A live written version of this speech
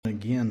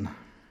again.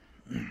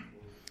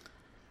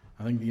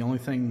 I think the only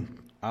thing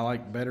I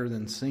like better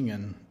than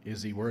singing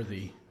Is He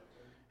Worthy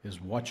is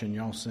watching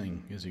y'all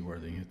sing Is He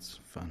Worthy. It's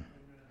fun.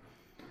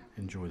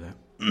 Enjoy that.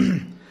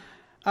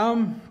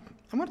 I'm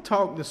going to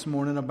talk this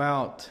morning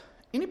about,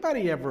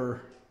 anybody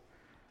ever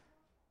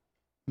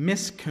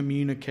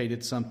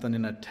miscommunicated something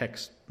in a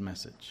text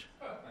message?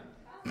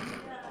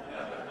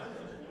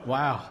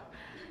 Wow.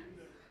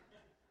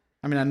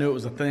 I mean, I knew it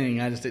was a thing.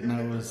 I just didn't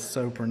know it was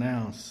so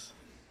pronounced.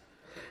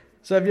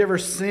 So have you ever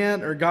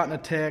sent or gotten a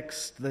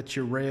text that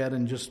you read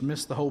and just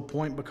missed the whole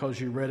point because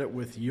you read it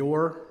with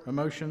your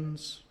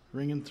emotions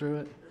ringing through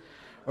it?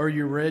 Or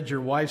you read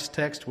your wife's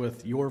text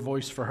with your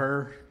voice for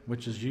her,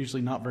 which is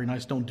usually not very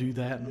nice. Don't do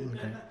that.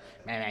 Okay.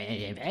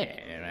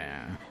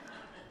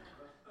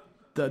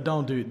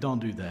 Don't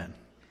do that.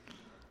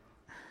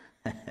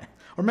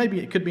 Or maybe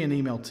it could be an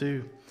email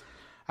too.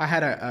 I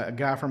had a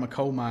guy from a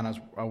coal mine.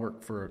 I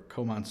work for a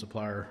coal mine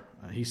supplier.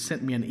 He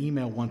sent me an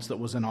email once that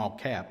was in all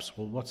caps.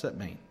 Well, what's that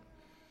mean?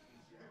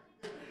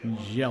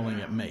 He's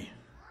yelling at me.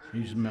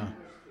 He's mad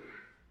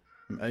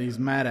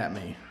at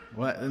me.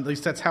 Well, at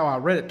least that's how I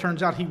read it.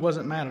 Turns out he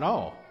wasn't mad at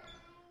all.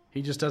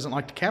 He just doesn't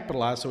like to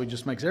capitalize, so he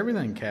just makes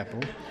everything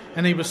capital.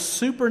 And he was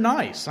super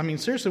nice. I mean,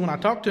 seriously, when I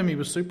talked to him, he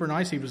was super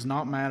nice. He was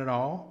not mad at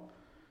all.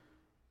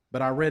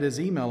 But I read his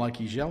email like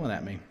he's yelling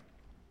at me.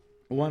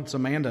 Once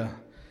Amanda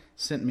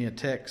sent me a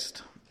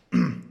text.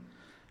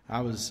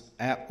 I was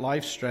at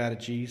Life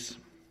Strategies,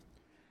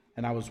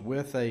 and I was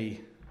with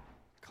a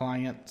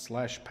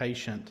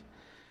client/patient,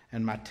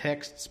 and my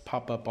texts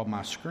pop up on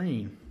my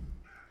screen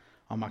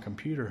on my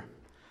computer.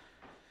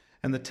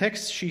 And the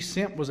text she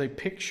sent was a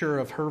picture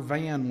of her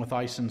van with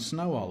ice and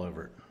snow all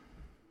over it.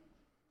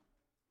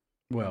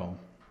 Well,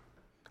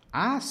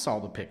 I saw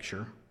the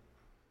picture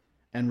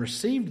and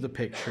received the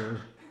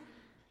picture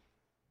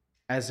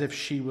as if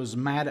she was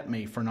mad at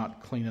me for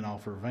not cleaning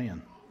off her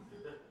van.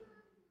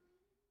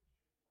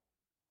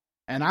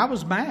 And I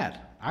was mad.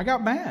 I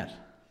got mad.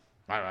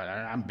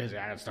 I'm busy.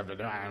 I got stuff to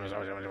do.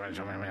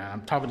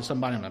 I'm talking to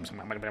somebody. I thought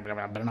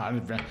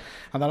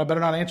I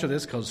better not answer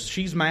this because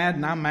she's mad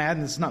and I'm mad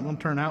and it's not going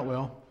to turn out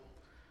well.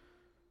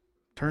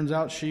 Turns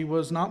out she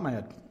was not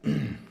mad.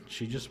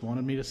 She just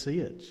wanted me to see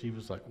it. She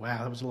was like, wow,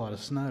 that was a lot of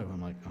snow.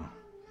 I'm like, oh.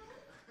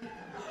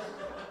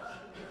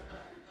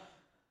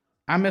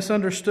 I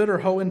misunderstood her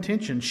whole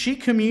intention. She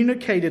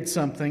communicated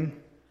something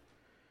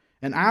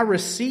and I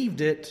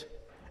received it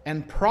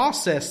and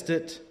processed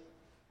it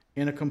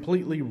in a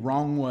completely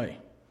wrong way.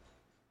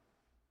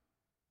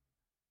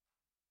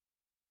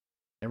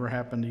 Ever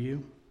happened to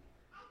you?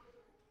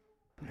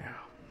 Yeah.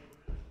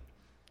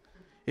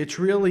 It's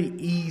really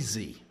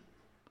easy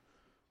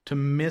to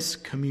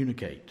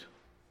miscommunicate.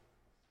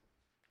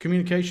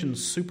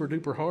 Communication's super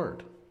duper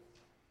hard.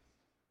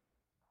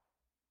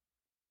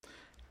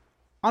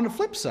 On the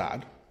flip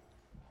side,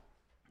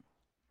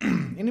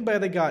 anybody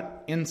that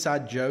got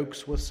inside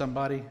jokes with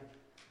somebody?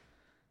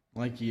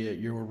 Like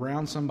you're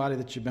around somebody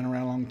that you've been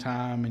around a long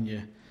time and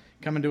you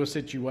come into a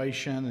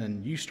situation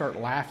and you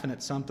start laughing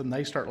at something,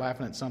 they start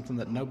laughing at something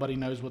that nobody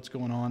knows what's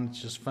going on.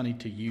 It's just funny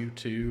to you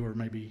too, or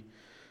maybe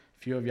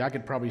a few of you. I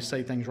could probably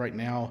say things right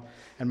now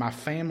and my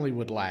family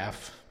would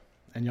laugh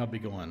and y'all be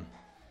going,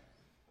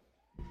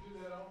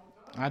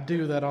 I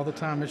do that all the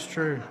time. It's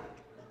true.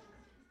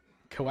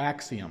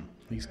 Coaxium.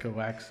 He's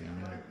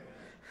coaxium.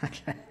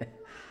 Okay.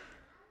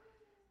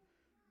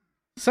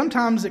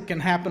 Sometimes it can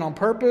happen on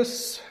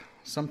purpose.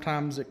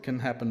 Sometimes it can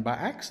happen by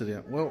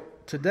accident. Well,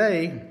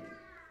 today,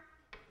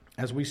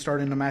 as we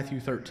start into Matthew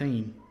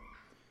 13,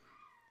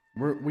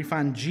 we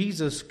find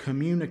Jesus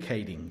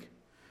communicating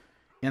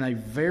in a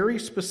very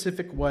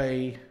specific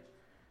way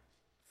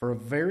for a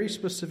very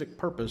specific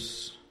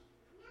purpose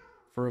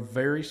for a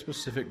very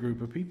specific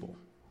group of people.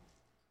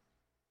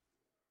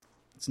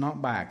 It's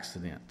not by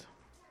accident.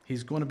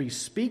 He's going to be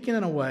speaking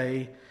in a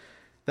way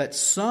that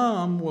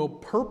some will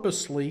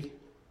purposely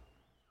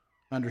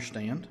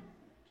understand.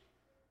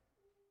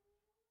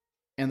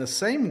 In the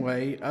same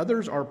way,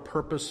 others are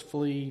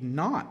purposefully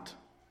not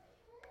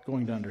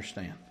going to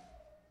understand.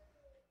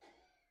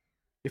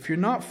 If you're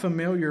not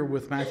familiar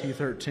with Matthew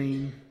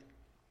 13,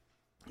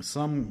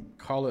 some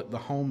call it the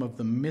home of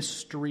the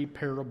mystery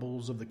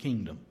parables of the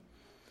kingdom.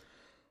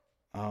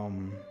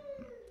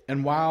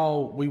 And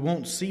while we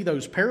won't see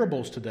those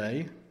parables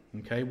today,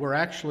 okay, we're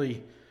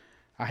actually,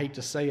 I hate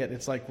to say it,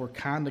 it's like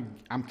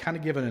I'm kind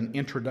of giving an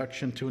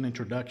introduction to an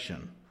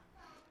introduction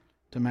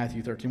to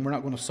Matthew 13. We're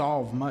not going to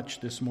solve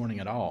much this morning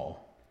at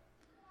all.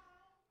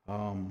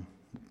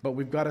 But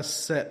we've got to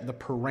set the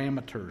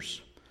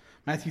parameters.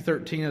 Matthew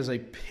 13 is a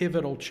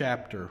pivotal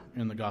chapter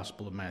in the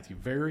Gospel of Matthew.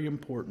 Very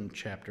important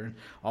chapter.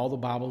 All the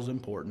Bible's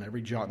important.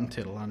 Every jot and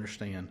tittle, I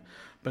understand.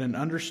 But in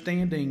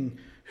understanding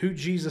who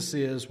Jesus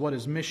is, what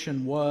his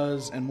mission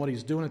was, and what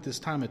he's doing at this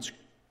time, it's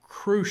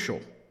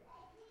crucial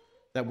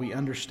that we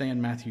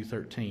understand Matthew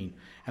 13.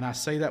 And I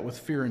say that with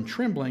fear and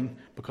trembling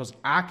because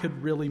I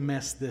could really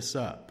mess this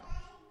up.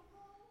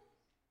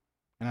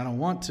 And I don't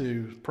want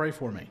to. Pray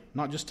for me.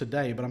 Not just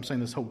today, but I'm saying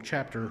this whole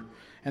chapter.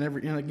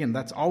 And again,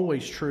 that's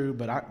always true,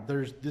 but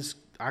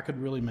I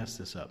could really mess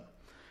this up,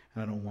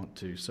 and I don't want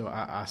to. So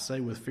I say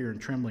with fear and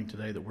trembling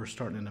today that we're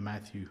starting into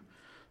Matthew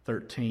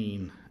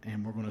 13,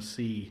 and we're going to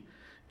see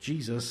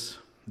Jesus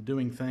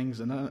doing things,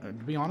 and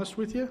to be honest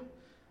with you,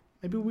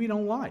 maybe we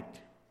don't like.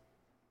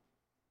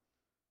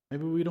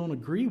 Maybe we don't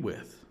agree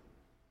with.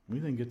 We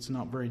think it's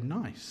not very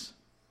nice.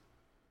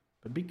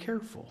 But be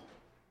careful.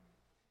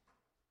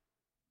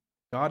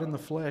 God in the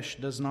flesh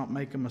does not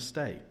make a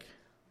mistake.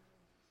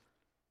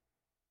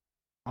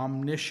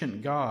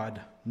 Omniscient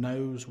God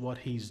knows what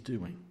He's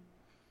doing.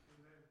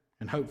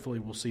 And hopefully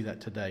we'll see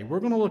that today. We're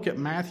going to look at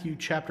Matthew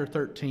chapter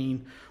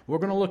 13. We're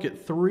going to look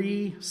at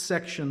 3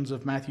 sections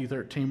of Matthew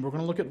 13. We're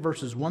going to look at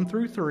verses 1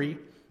 through 3,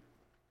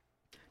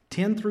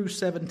 10 through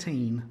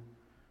 17,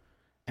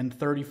 and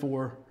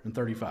 34 and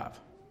 35.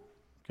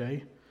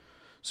 Okay?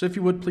 So if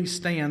you would please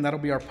stand, that'll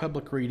be our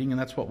public reading, and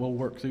that's what we'll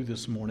work through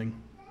this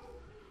morning.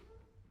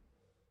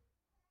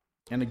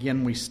 And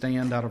again, we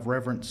stand out of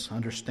reverence,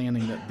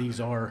 understanding that these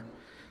are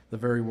the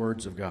very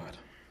words of God.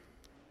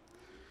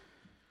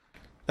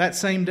 That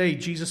same day,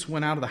 Jesus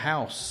went out of the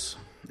house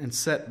and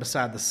sat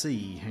beside the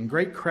sea, and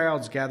great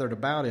crowds gathered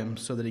about him,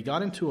 so that he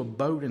got into a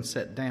boat and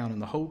sat down,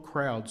 and the whole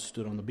crowd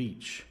stood on the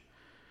beach.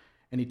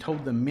 And he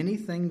told them many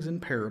things in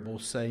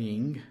parables,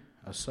 saying,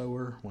 a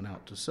sower went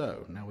out to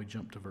sow. Now we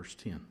jump to verse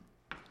 10.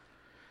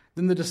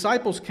 Then the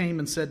disciples came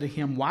and said to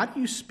him, why do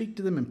you speak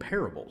to them in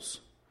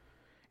parables?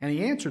 And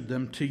he answered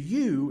them, to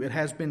you it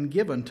has been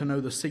given to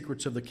know the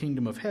secrets of the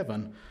kingdom of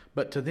heaven,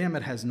 but to them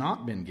it has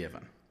not been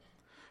given.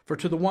 For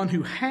to the one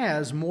who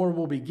has, more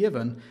will be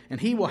given, and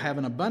he will have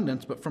an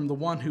abundance, but from the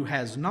one who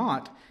has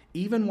not,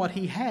 even what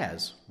he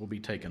has will be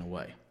taken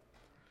away.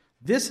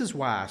 This is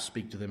why I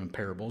speak to them in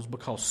parables,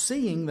 because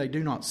seeing they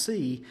do not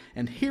see,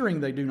 and hearing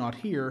they do not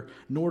hear,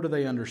 nor do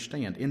they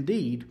understand.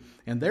 Indeed,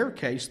 in their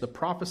case, the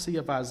prophecy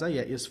of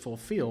Isaiah is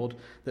fulfilled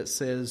that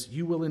says,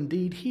 you will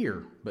indeed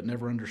hear, but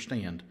never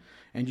understand,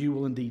 and you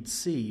will indeed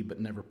see,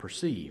 but never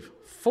perceive.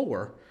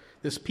 For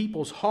this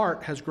people's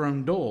heart has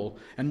grown dull,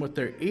 and with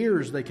their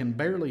ears they can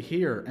barely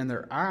hear, and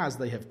their eyes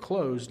they have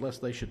closed,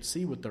 lest they should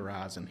see with their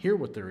eyes, and hear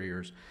with their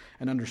ears,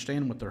 and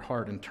understand with their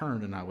heart, and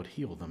turn, and I would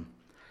heal them.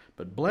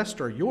 But blessed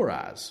are your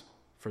eyes,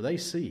 for they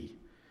see,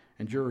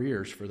 and your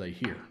ears, for they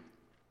hear.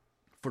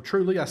 For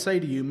truly I say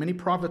to you, many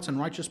prophets and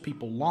righteous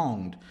people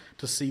longed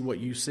to see what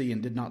you see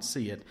and did not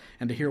see it,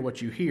 and to hear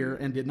what you hear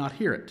and did not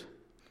hear it.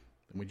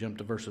 Then we jump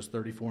to verses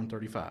 34 and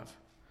 35.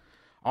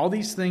 All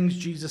these things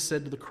Jesus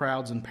said to the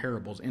crowds in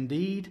parables.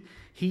 Indeed,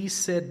 he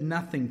said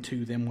nothing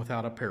to them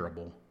without a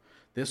parable.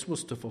 This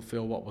was to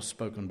fulfill what was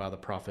spoken by the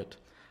prophet.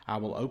 I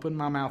will open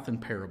my mouth in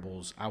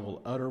parables. I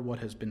will utter what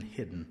has been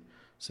hidden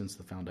since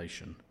the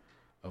foundation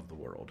of the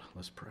world.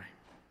 Let's pray.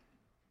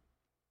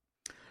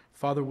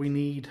 Father, we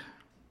need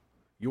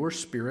your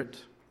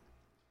Spirit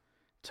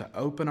to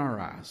open our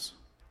eyes,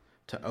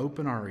 to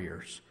open our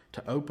ears,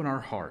 to open our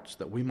hearts,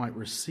 that we might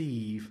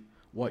receive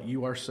what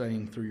you are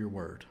saying through your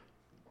word.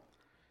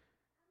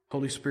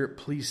 Holy Spirit,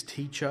 please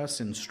teach us,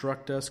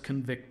 instruct us,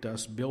 convict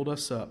us, build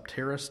us up,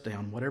 tear us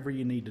down, whatever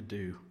you need to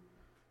do,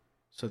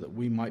 so that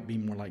we might be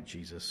more like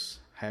Jesus.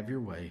 Have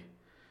your way.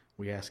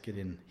 We ask it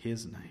in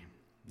his name.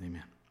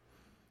 Amen.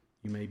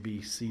 You may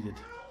be seated.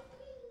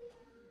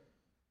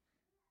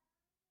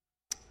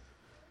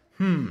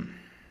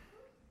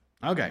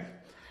 Okay.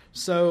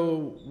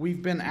 So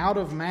we've been out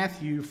of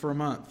Matthew for a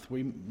month.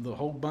 The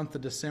whole month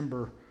of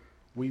December,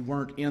 we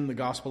weren't in the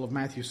Gospel of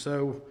Matthew.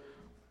 So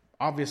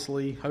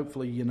obviously,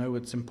 hopefully,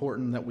 it's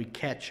important that we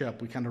catch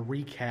up. We kind of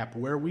recap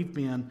where we've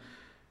been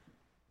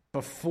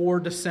before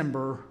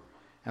December.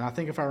 And I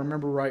think if I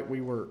remember right, we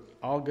were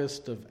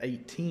August of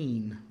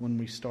 18 when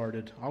we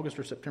started. August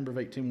or September of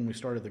 18 when we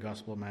started the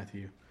Gospel of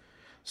Matthew.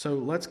 So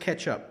let's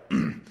catch up.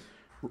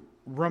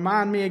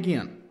 Remind me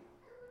again.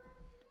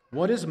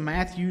 What is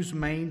Matthew's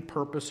main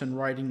purpose in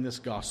writing this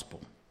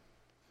gospel?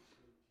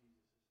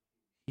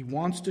 He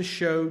wants to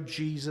show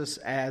Jesus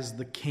as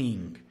the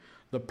King,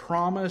 the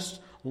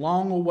promised,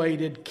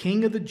 long-awaited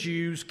King of the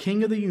Jews,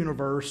 King of the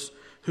universe,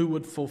 who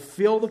would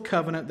fulfill the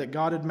covenant that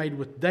God had made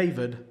with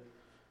David,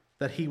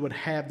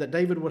 that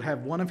David would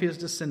have one of his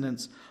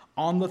descendants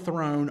on the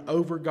throne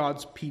over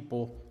God's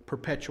people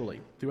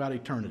perpetually, throughout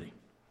eternity.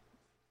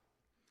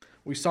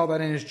 We saw that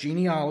in his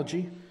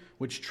genealogy,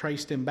 which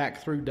traced him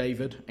back through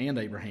David and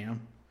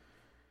Abraham.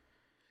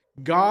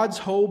 God's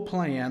whole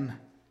plan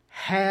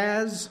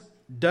has,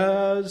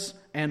 does,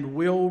 and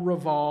will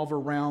revolve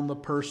around the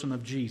person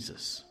of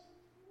Jesus.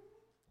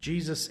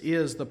 Jesus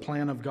is the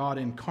plan of God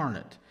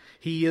incarnate.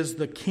 He is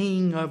the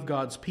King of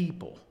God's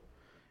people.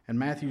 And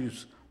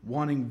Matthew's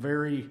wanting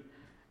very,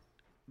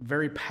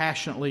 very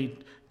passionately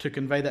to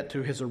convey that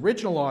to his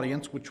original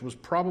audience, which was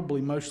probably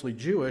mostly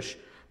Jewish,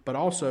 but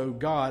also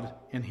God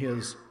in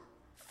his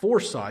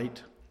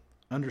foresight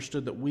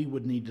understood that we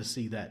would need to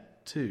see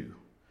that too.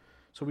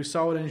 So we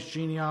saw it in his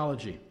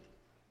genealogy.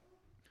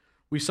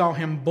 We saw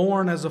him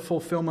born as a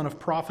fulfillment of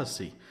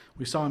prophecy.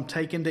 We saw him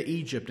taken to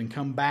Egypt and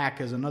come back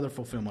as another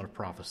fulfillment of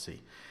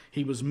prophecy.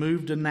 He was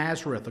moved to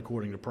Nazareth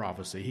according to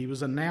prophecy. He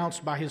was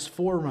announced by his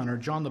forerunner,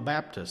 John the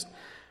Baptist,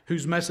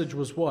 whose message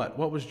was what?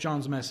 What was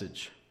John's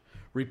message?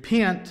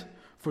 Repent,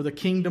 for the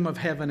kingdom of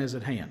heaven is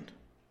at hand.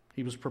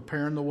 He was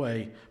preparing the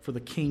way for the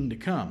king to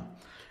come.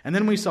 And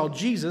then we saw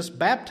Jesus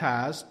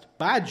baptized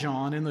by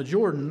John in the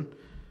Jordan,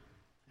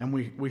 and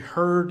we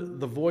heard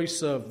the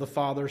voice of the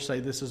Father say,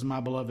 "This is my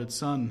beloved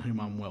Son, whom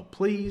I'm well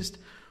pleased."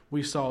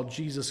 We saw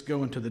Jesus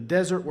go into the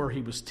desert where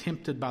he was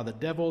tempted by the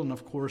devil and,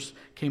 of course,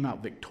 came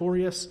out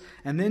victorious.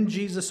 And then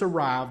Jesus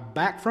arrived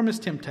back from his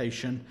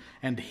temptation,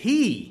 and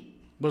he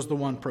was the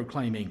one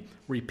proclaiming,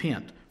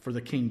 "Repent, for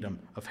the kingdom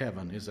of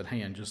heaven is at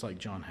hand," just like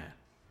John had.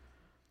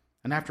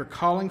 And after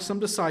calling some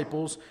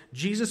disciples,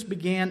 Jesus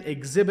began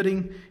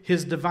exhibiting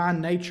his divine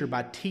nature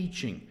by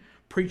teaching,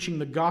 preaching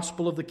the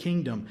gospel of the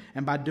kingdom,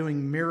 and by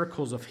doing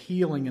miracles of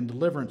healing and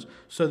deliverance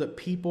so that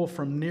people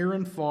from near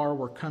and far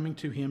were coming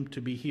to him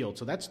to be healed.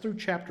 So that's through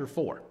chapter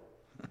 4.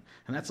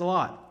 And that's a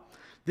lot.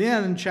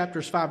 Then in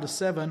chapters 5 to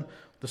 7,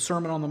 the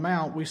Sermon on the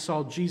Mount, we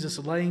saw Jesus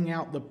laying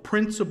out the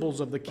principles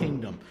of the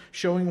kingdom,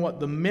 showing what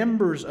the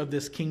members of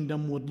this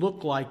kingdom would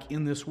look like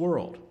in this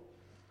world.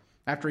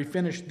 After he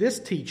finished this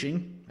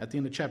teaching, at the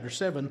end of chapter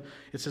 7,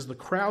 it says the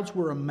crowds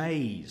were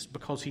amazed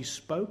because he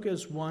spoke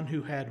as one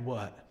who had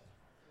what?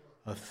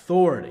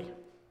 Authority.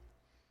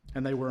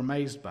 And they were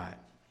amazed by it.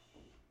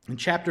 In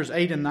chapters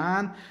 8 and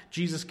 9,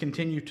 Jesus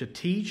continued to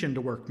teach and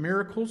to work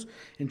miracles.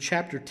 In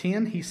chapter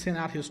 10, he sent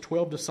out his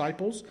 12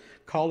 disciples,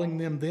 calling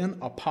them then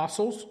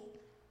apostles,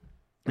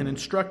 and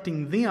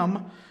instructing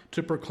them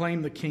to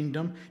proclaim the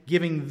kingdom,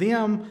 giving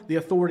them the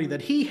authority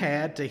that he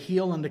had to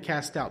heal and to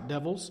cast out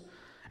devils.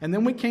 And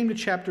then we came to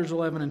chapters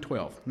 11 and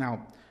 12.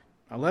 Now,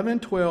 11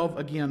 and 12,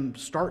 again,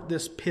 start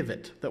this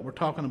pivot that we're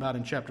talking about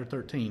in chapter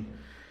 13.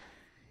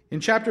 In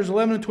chapters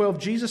 11 and 12,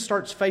 Jesus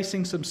starts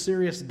facing some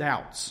serious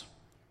doubts,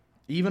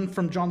 even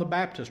from John the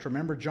Baptist.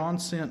 Remember, John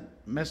sent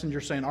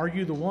messengers saying, "Are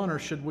you the one, or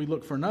should we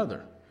look for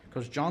another?"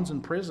 Because John's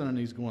in prison and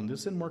he's going,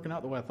 "This isn't working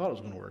out the way I thought it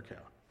was going to work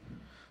out."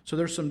 So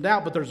there's some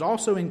doubt, but there's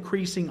also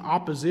increasing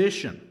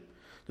opposition.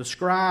 The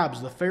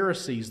scribes, the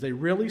Pharisees, they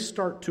really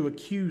start to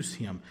accuse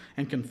him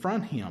and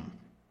confront him.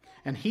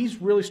 And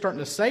he's really starting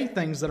to say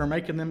things that are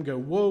making them go,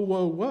 "Whoa,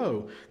 whoa,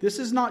 whoa. This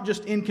is not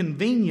just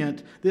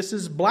inconvenient. This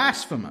is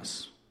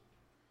blasphemous."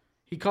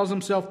 He calls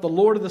himself the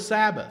Lord of the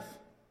Sabbath.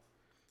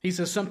 He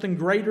says something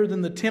greater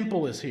than the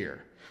temple is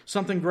here.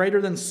 Something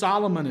greater than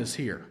Solomon is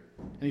here.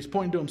 And he's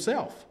pointing to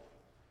himself.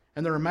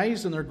 And they're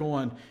amazed and they're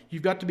going,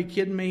 "You've got to be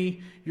kidding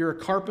me. You're a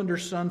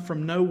carpenter's son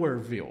from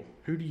Nowhereville.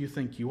 Who do you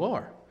think you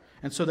are?"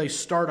 And so they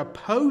start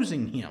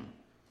opposing him.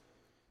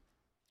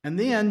 And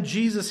then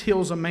Jesus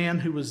heals a man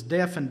who was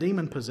deaf and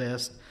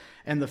demon-possessed.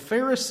 And the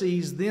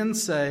Pharisees then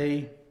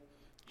say,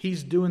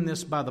 he's doing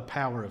this by the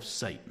power of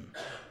Satan.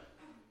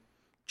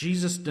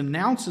 Jesus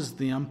denounces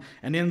them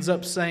and ends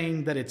up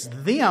saying that it's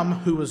them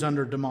who is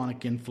under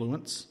demonic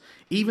influence,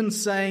 even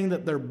saying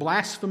that their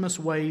blasphemous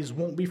ways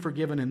won't be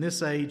forgiven in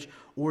this age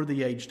or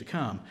the age to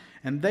come.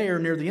 And there,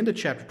 near the end of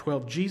chapter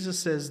 12, Jesus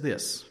says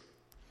this: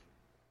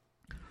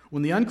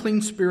 "When the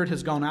unclean spirit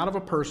has gone out of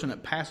a person,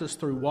 it passes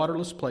through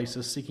waterless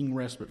places, seeking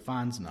rest, but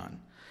finds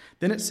none.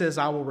 Then it says,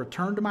 'I will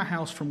return to my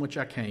house from which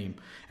I came.'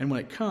 And when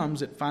it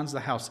comes, it finds the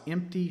house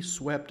empty,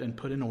 swept, and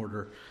put in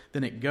order.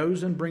 Then it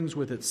goes and brings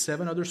with it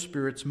 7 other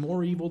spirits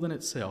more evil than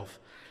itself.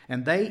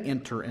 And they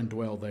enter and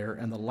dwell there.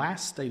 And the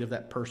last state of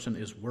that person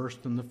is worse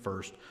than the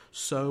first.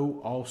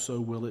 So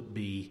also will it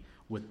be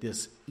with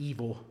this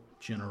evil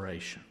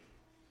generation."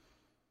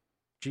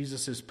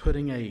 Jesus is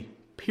putting a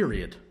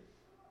period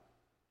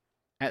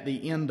at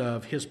the end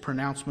of his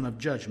pronouncement of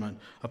judgment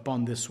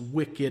upon this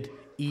wicked,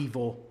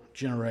 evil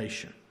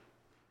generation.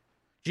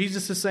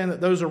 Jesus is saying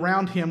that those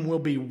around him will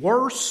be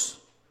worse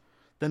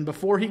than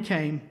before he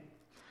came,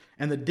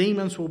 and the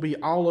demons will be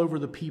all over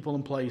the people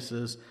and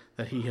places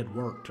that he had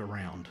worked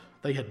around.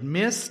 They had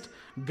missed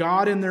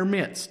God in their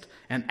midst,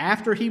 and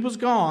after he was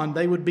gone,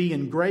 they would be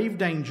in grave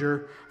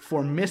danger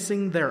for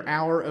missing their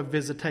hour of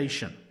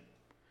visitation.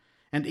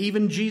 And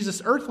even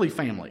Jesus' earthly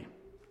family,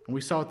 and we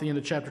saw at the end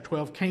of chapter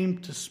 12, came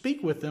to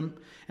speak with him.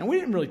 And we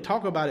didn't really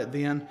talk about it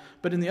then,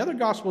 but in the other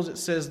Gospels it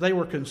says they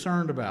were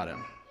concerned about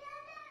him.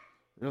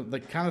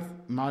 They kind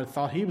of might have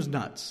thought he was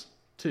nuts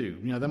too.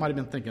 You know, they might have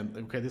been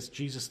thinking, okay, this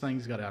Jesus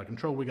thing's got out of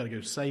control. We got to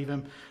go save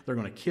him. They're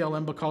going to kill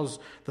him because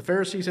the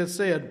Pharisees had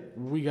said,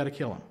 we got to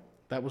kill him.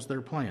 That was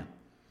their plan.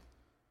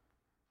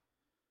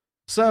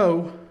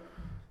 So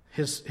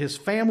his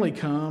family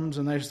comes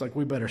and they're just like,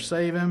 we better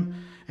save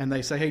him. And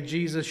they say, "Hey,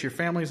 Jesus, your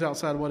family's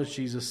outside. What does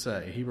Jesus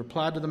say?" He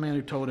replied to the man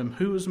who told him,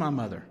 "Who is my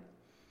mother?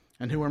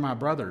 And who are my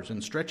brothers?"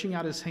 And stretching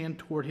out his hand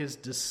toward his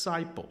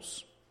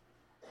disciples,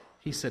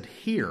 he said,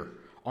 "Here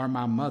are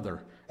my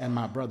mother and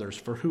my brothers.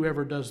 For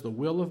whoever does the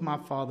will of my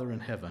Father in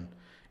heaven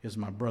is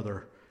my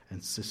brother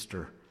and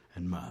sister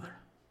and mother."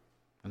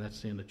 And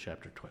that's the end of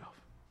chapter 12.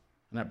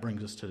 And that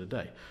brings us to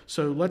today.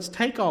 So let's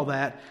take all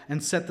that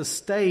and set the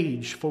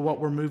stage for what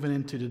we're moving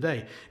into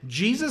today.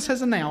 Jesus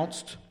has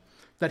announced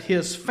that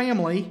his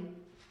family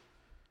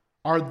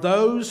are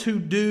those who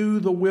do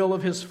the will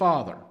of his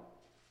Father.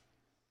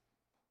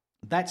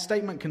 That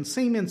statement can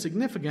seem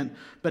insignificant,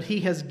 but he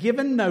has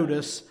given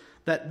notice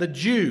that the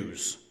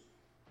Jews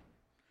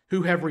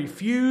who have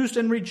refused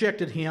and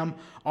rejected him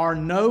are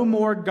no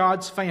more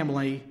God's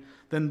family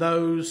than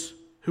those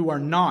who are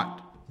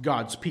not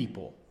God's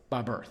people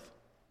by birth.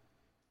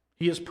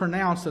 He has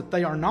pronounced that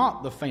they are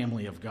not the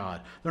family of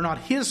God. They're not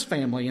His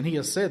family, and He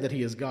has said that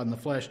He is God in the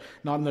flesh,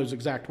 not in those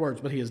exact words,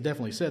 but He has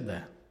definitely said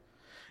that.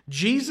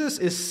 Jesus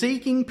is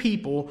seeking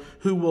people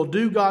who will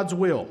do God's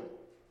will,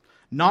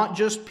 not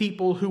just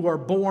people who are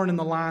born in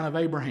the line of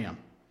Abraham.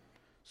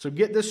 So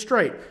get this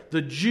straight.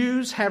 The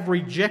Jews have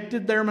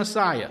rejected their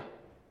Messiah,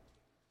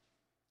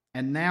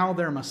 and now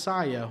their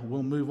Messiah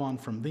will move on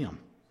from them.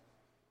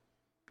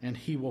 And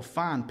He will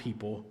find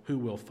people who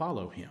will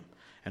follow Him.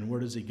 And where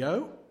does He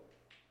go?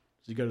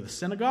 Does He go to the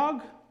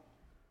synagogue?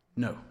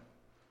 No.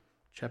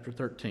 Chapter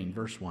 13,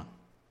 verse 1.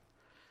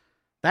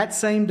 That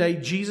same day,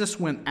 Jesus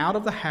went out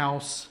of the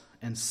house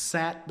and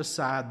sat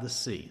beside the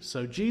sea.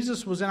 So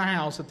Jesus was in a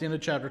house at the end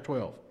of chapter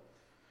 12.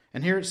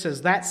 And here it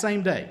says, that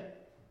same day,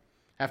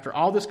 after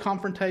all this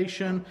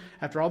confrontation,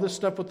 after all this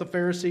stuff with the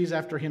Pharisees,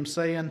 after Him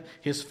saying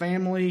His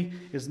family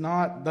is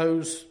not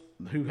those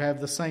who have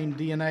the same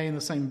DNA and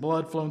the same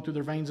blood flowing through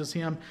their veins as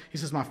Him, He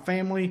says, my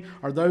family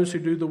are those who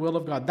do the will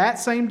of God. That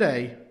same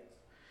day,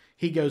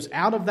 He goes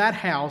out of that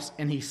house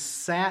and He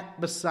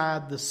sat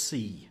beside the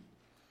sea.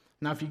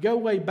 Now, if you go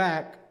way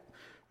back,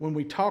 when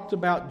we talked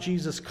about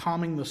Jesus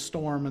calming the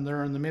storm and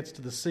they're in the midst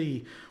of the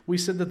sea, we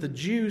said that the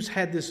Jews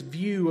had this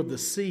view of the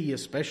sea,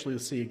 especially the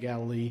Sea of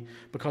Galilee,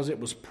 because it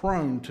was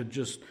prone to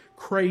just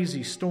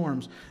crazy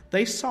storms.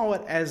 They saw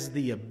it as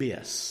the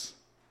abyss.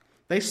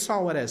 They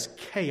saw it as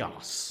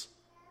chaos.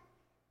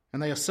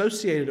 And they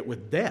associated it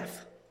with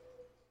death.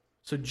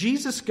 So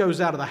Jesus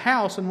goes out of the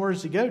house, and where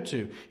does He go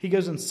to? He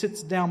goes and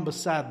sits down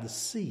beside the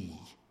sea,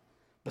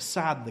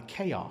 beside the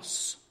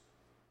chaos,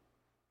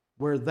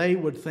 where they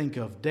would think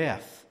of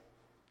death.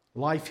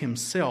 Life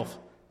Himself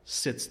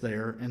sits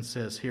there and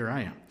says, here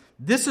I am.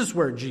 This is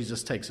where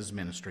Jesus takes His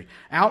ministry.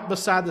 Out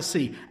beside the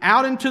sea,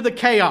 out into the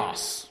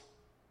chaos,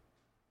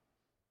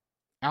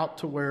 out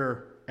to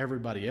where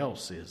everybody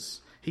else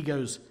is. He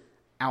goes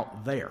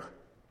out there.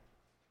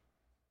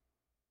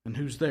 And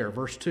who's there?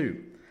 Verse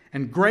 2.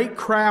 And great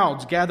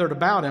crowds gathered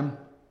about Him,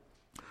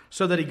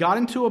 so that He got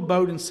into a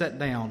boat and sat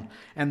down,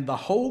 and the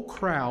whole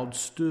crowd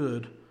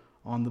stood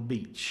on the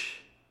beach.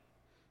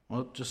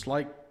 Well, just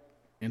like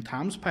in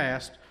times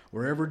past,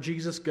 wherever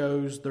Jesus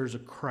goes, there's a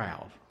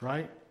crowd,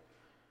 right?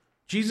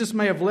 Jesus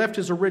may have left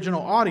His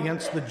original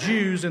audience, the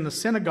Jews in the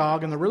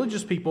synagogue and the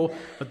religious people,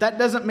 but that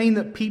doesn't mean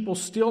that people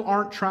still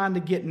aren't trying to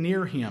get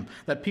near Him,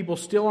 that people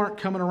still aren't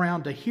coming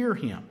around to hear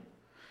Him.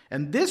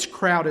 And this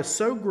crowd is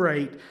so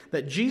great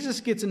that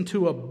Jesus gets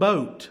into a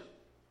boat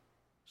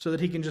so that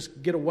He can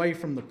just get away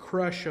from the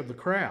crush of the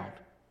crowd.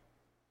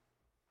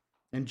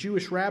 And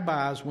Jewish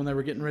rabbis, when they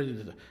were getting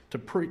ready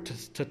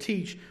to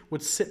teach,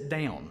 would sit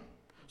down.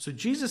 So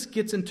Jesus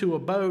gets into a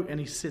boat and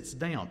He sits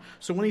down.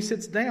 So when He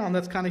sits down,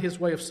 that's kind of His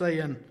way of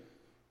saying, I'm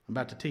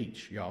about to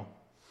teach, y'all.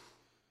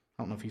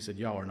 I don't know if He said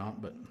y'all or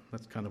not, but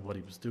that's kind of what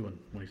He was doing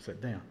when He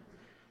sat down.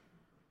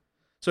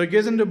 So He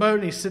gets into a boat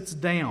and He sits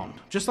down,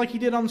 just like He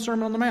did on the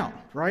Sermon on the Mount,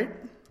 right?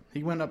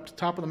 He went up to the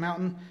top of the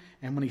mountain,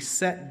 and when He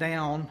sat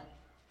down,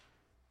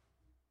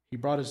 He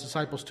brought His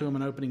disciples to Him,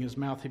 and opening His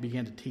mouth, He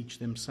began to teach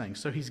them, saying.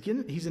 So He's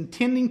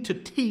intending to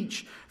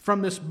teach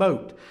from this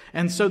boat.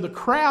 And so the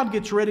crowd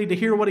gets ready to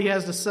hear what He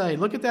has to say.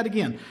 Look at that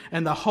again.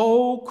 And the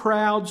whole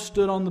crowd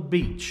stood on the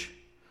beach.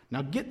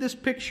 Now get this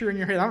picture in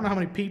your head. I don't know how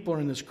many people are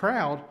in this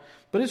crowd,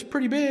 but it's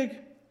pretty big.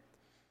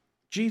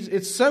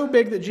 It's so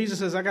big that Jesus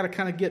says, I got to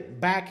kind of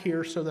get back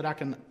here so that I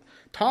can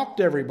talk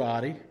to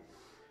everybody.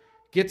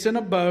 Gets in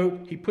a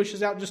boat, He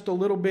pushes out just a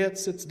little bit,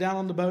 sits down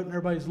on the boat, and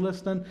everybody's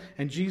listening,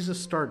 and Jesus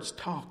starts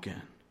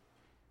talking.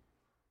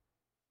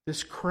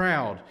 This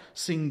crowd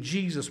seeing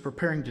Jesus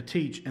preparing to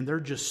teach, and they're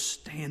just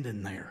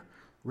standing there,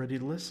 ready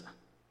to listen.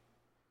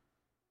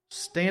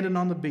 Standing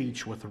on the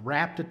beach with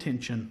rapt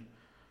attention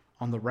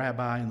on the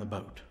rabbi in the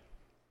boat.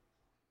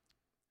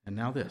 And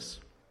now this.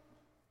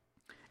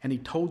 And He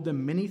told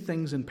them many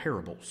things in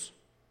parables,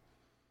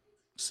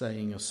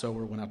 saying, a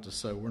sower went out to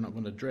sow. We're not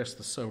going to address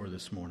the sower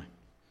this morning.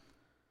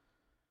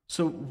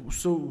 So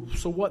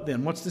what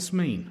then? What's this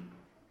mean?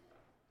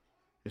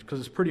 It's because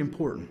it's pretty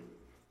important.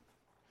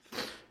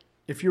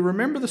 If you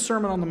remember the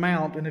Sermon on the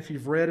Mount, and if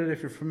you've read it,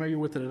 if you're familiar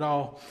with it at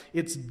all,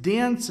 it's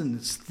dense and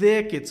it's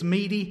thick, it's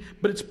meaty,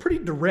 but it's pretty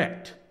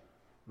direct,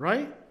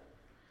 right?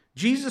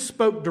 Jesus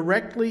spoke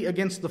directly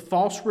against the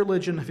false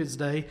religion of His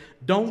day.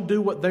 Don't do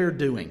what they're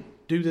doing.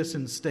 Do this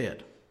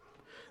instead.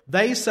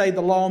 They say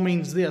the law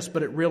means this,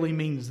 but it really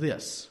means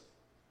this.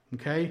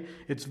 Okay?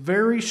 It's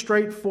very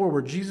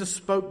straightforward. Jesus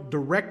spoke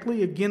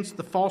directly against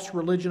the false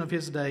religion of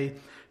His day,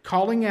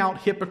 calling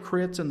out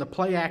hypocrites and the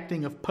play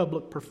acting of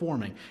public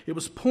performing. It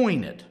was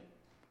pointed.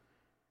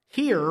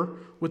 Here,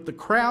 with the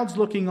crowds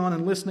looking on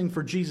and listening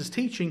for Jesus'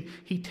 teaching,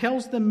 He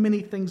tells them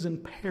many things in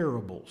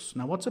parables.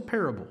 Now, what's a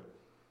parable?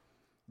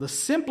 The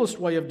simplest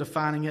way of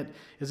defining it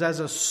is as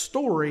a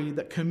story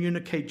that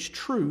communicates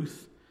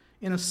truth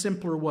in a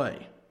simpler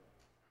way.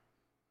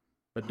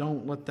 But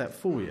don't let that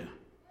fool you.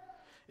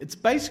 It's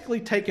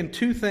basically taking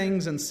two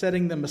things and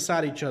setting them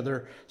beside each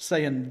other,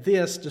 saying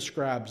this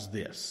describes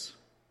this.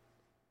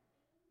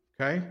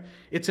 Okay?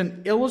 It's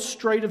an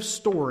illustrative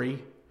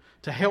story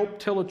to help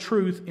tell a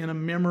truth in a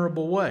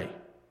memorable way.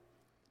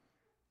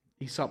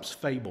 Aesop's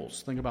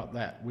fables. Think about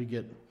that. We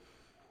get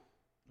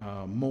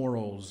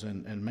morals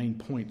and main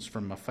points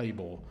from a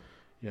fable.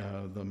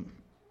 The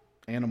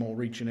animal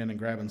reaching in and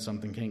grabbing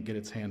something can't get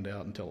its hand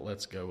out until it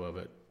lets go of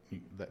it.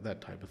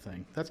 That type of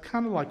thing. That's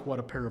kind of like what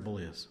a parable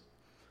is.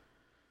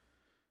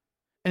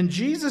 And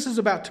Jesus is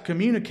about to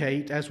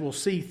communicate, as we'll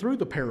see through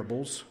the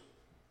parables,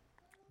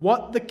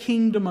 what the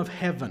kingdom of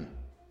heaven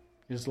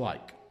is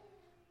like.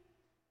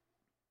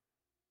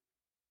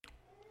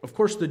 Of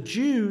course, the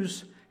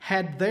Jews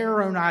had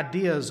their own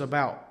ideas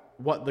about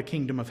what the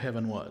kingdom of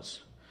heaven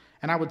was.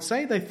 And I would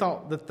say they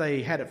thought that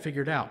they had it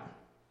figured out,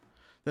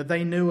 that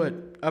they knew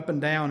it up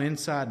and down,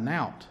 inside and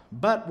out.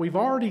 But we've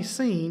already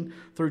seen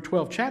through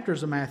 12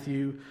 chapters of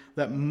Matthew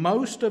that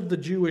most of the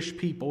Jewish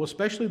people,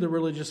 especially the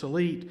religious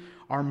elite,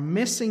 are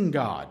missing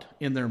God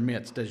in their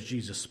midst as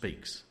Jesus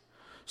speaks.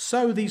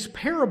 So these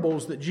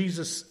parables that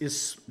Jesus is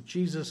speaking.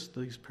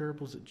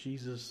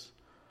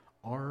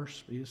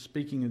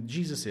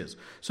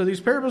 So these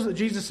parables that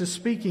Jesus is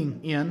speaking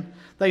in,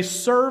 they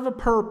serve a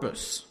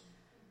purpose.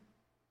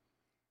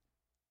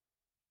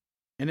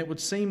 And it would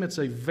seem it's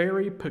a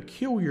very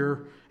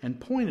peculiar and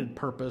pointed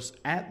purpose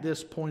at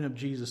this point of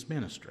Jesus'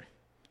 ministry.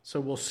 So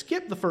we'll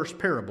skip the first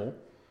parable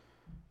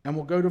and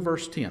we'll go to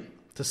verse 10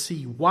 to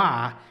see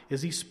why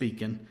is he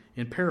speaking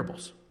in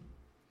parables.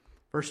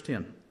 Verse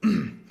 10.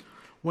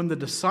 Then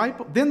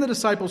the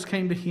disciples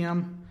came to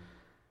him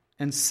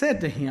and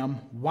said to him,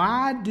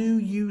 "Why do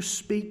you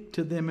speak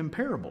to them in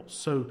parables?"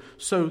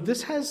 So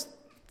this has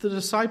the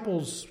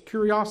disciples'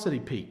 curiosity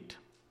piqued.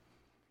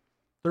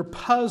 They're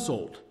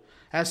puzzled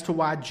as to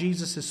why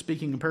Jesus is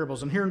speaking in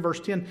parables. And here in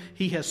verse 10,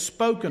 he has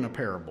spoken a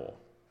parable.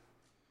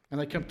 And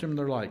they come to him and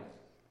they're like,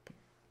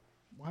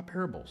 why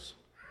parables?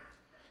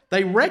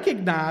 They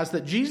recognize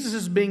that Jesus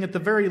is being, at the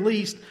very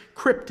least,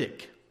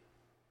 cryptic.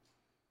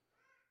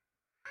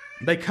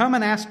 They come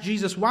and ask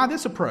Jesus, why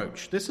this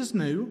approach? This is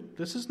new.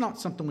 This is not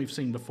something we've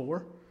seen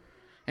before.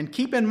 And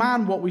keep in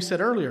mind what we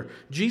said earlier.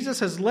 Jesus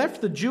has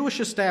left the Jewish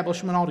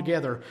establishment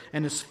altogether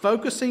and is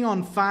focusing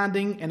on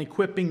finding and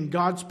equipping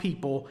God's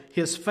people,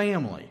 his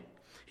family.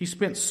 He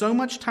spent so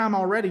much time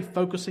already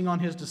focusing on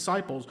his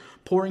disciples,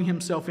 pouring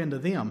himself into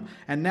them.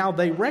 And now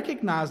they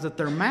recognize that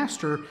their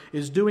master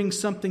is doing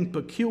something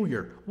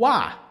peculiar.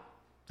 Why?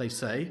 They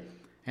say.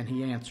 And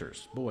he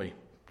answers. Boy,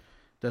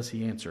 does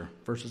he answer.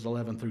 Verses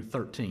 11 through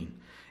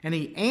 13. And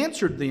he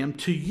answered them,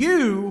 "To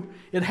you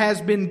it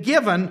has been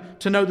given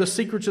to know the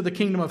secrets of the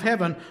kingdom of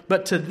heaven,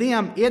 but to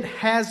them it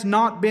has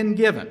not been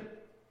given.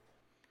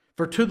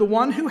 For to the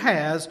one who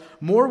has,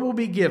 more will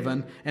be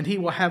given, and he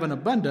will have an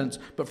abundance.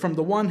 But from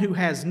the one who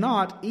has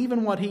not,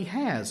 even what he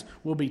has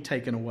will be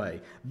taken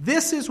away.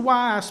 This is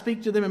why I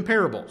speak to them in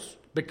parables.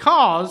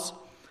 Because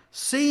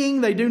seeing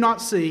they do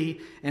not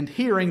see, and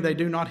hearing they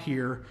do not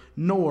hear,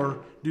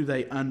 nor do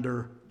they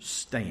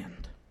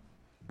understand."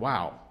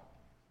 Wow.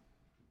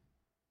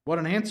 What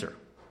an answer.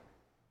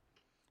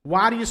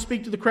 Why do you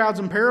speak to the crowds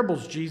in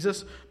parables,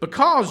 Jesus?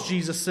 Because,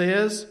 Jesus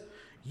says,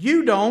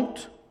 you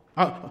don't.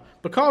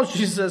 Because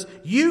Jesus says,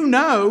 you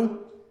know,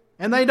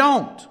 and they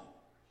don't.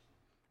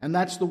 And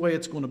that's the way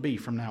it's going to be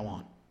from now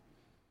on.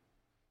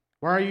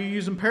 Why are you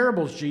using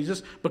parables,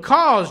 Jesus?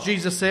 Because,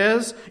 Jesus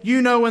says,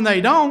 you know and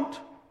they don't.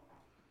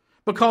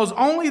 Because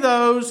only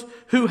those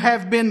who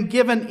have been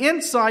given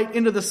insight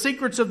into the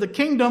secrets of the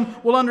kingdom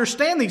will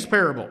understand these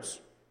parables.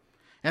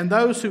 And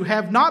those who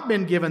have not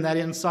been given that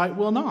insight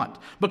will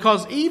not.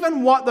 Because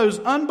even what those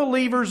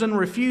unbelievers and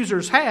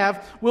refusers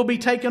have will be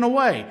taken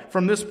away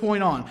from this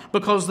point on.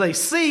 Because they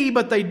see,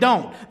 but they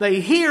don't.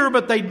 They hear,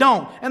 but they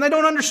don't. And they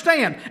don't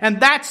understand. And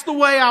that's the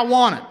way I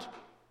want it.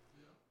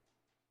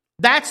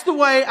 That's the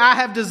way I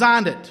have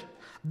designed it.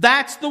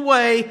 That's the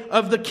way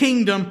of the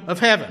kingdom of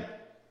heaven.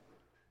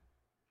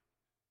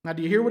 Now,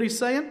 do you hear what he's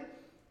saying?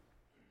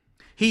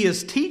 He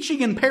is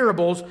teaching in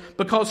parables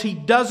because he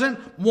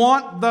doesn't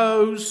want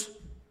those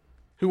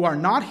who are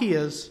not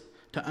his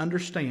to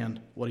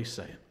understand what he's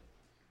saying.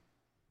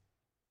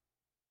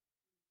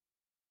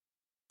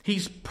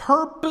 He's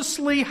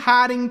purposely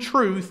hiding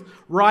truth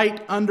right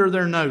under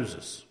their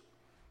noses.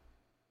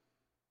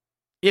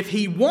 If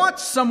he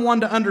wants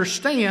someone to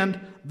understand,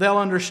 they'll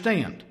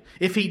understand.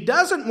 If he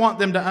doesn't want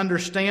them to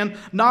understand,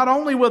 not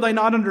only will they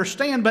not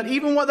understand, but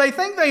even what they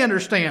think they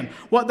understand,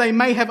 what they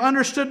may have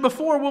understood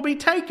before, will be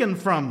taken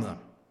from them.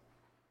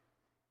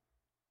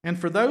 And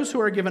for those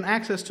who are given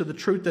access to the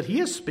truth that he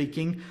is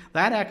speaking,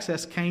 that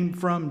access came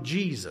from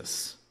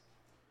Jesus.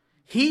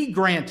 He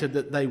granted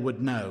that they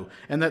would know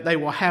and that they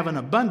will have an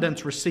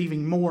abundance,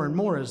 receiving more and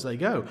more as they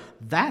go.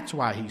 That's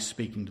why he's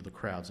speaking to the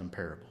crowds in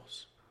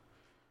parables.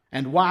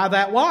 And why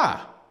that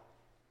why?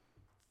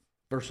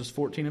 Verses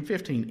 14 and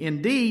 15.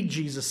 Indeed,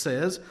 Jesus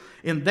says,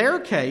 in their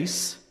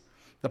case,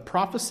 the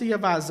prophecy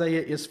of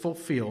Isaiah is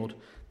fulfilled,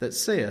 that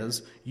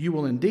says, "You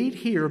will indeed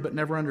hear but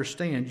never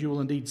understand. You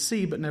will indeed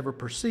see but never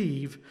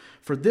perceive.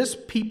 For this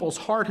people's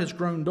heart has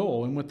grown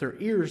dull, and with their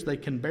ears they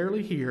can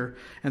barely hear,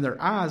 and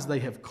their eyes they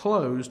have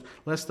closed,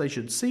 lest they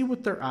should see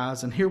with their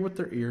eyes and hear with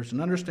their ears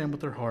and understand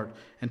with their heart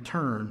and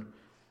turn,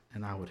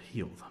 and I would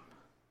heal them."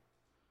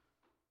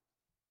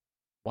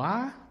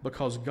 Why?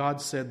 Because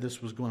God said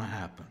this was going to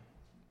happen.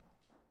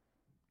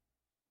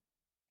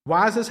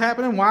 Why is this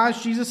happening? Why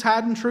is Jesus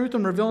hiding truth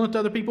and revealing it to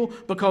other people?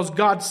 Because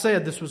God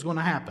said this was going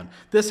to happen.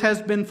 This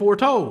has been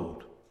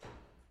foretold.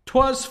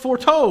 'Twas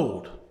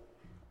foretold.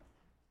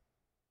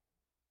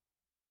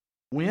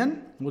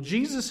 When? Well,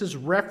 Jesus is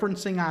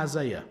referencing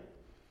Isaiah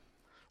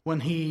when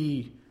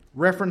he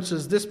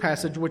references this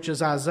passage, which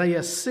is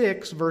Isaiah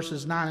 6,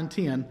 verses 9 and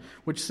 10,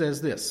 which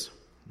says this.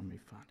 Let me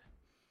find it.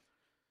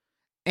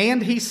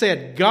 "And he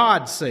said,"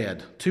 God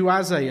said to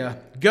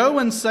Isaiah, "Go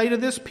and say to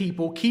this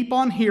people, keep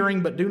on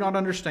hearing but do not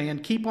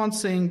understand, keep on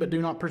seeing but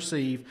do not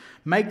perceive.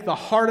 Make the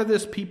heart of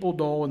this people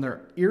dull and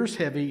their ears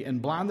heavy,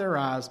 and blind their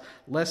eyes,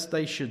 lest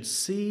they should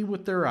see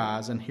with their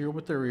eyes and hear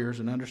with their ears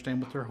and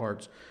understand with their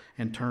hearts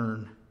and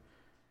turn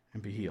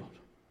and be healed."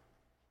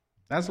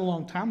 That's a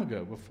long time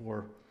ago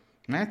before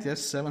Matthew.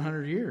 That's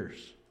 700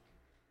 years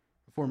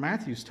before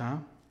Matthew's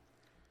time.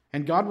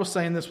 And God was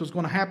saying this was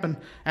going to happen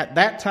at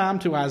that time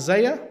to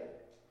Isaiah.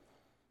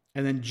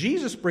 And then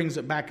Jesus brings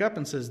it back up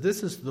and says,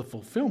 this is the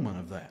fulfillment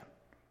of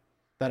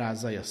that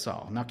Isaiah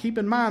saw. Now keep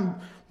in mind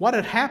what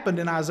had happened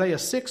in Isaiah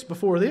 6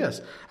 before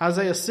this.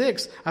 Isaiah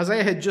 6,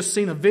 Isaiah had just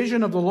seen a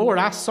vision of the Lord.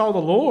 "I saw the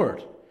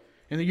Lord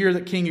in the year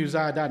that King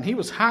Uzziah died, and he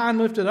was high and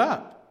lifted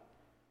up.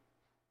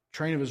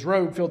 Train of his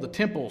robe filled the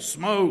temple,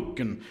 smoke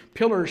and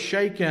pillars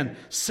shaking,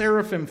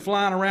 seraphim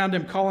flying around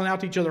him, calling out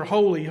to each other,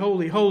 'Holy,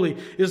 holy, holy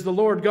is the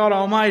Lord God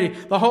Almighty.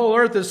 The whole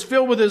earth is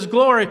filled with His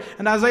glory.'"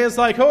 And Isaiah's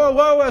like,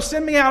 whoa,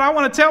 send me out. I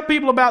want to tell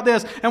people about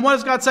this. And what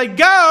does God say?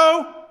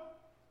 "Go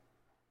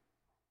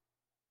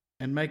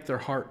and make their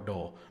heart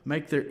dull,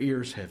 make their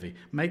ears heavy,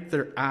 make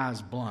their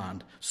eyes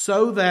blind,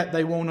 so that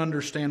they won't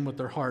understand with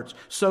their hearts,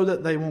 so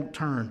that they won't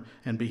turn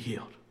and be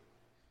healed."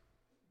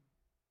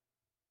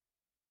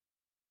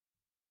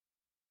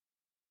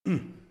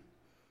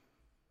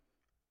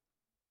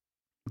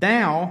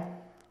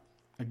 Now,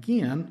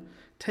 again,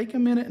 take a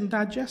minute and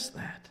digest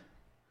that.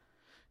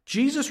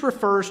 Jesus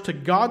refers to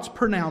God's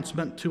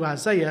pronouncement to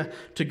Isaiah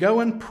to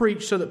go and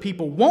preach so that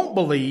people won't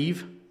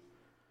believe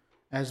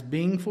as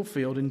being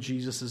fulfilled in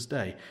Jesus'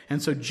 day.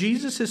 And so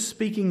Jesus is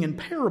speaking in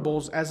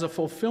parables as a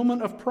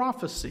fulfillment of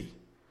prophecy.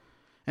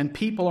 And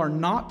people are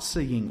not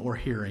seeing or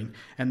hearing,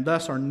 and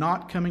thus are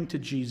not coming to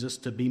Jesus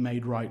to be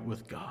made right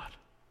with God.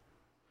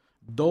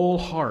 Dull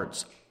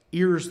hearts,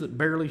 ears that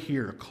barely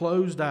hear,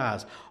 closed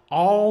eyes,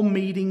 all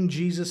meeting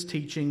Jesus'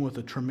 teaching with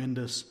a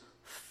tremendous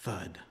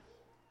thud.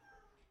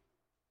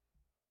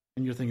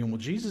 And you're thinking, well,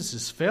 Jesus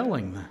is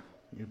failing.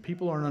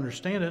 People aren't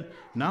understanding.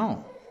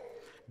 No.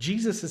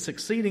 Jesus is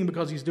succeeding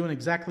because He's doing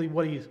exactly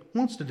what He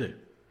wants to do.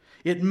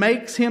 It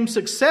makes Him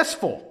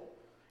successful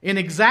in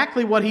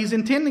exactly what He's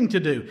intending to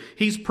do.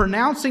 He's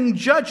pronouncing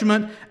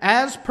judgment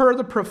as per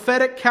the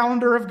prophetic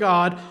calendar of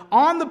God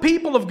on the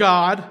people of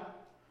God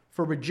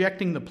for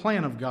rejecting the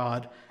plan of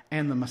God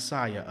and the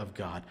Messiah of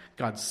God.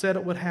 God said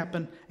it would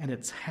happen, and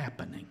it's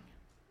happening.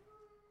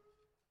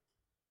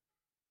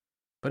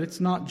 But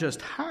it's not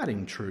just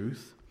hiding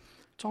truth,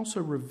 it's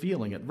also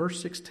revealing it. Verse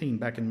 16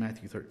 back in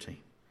Matthew 13.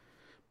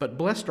 "But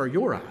blessed are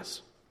your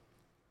eyes,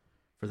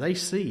 for they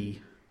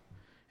see,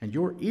 and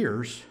your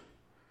ears,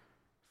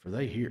 for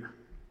they hear."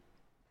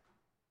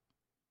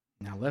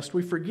 Now, lest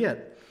we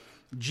forget,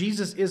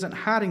 Jesus isn't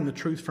hiding the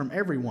truth from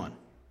everyone.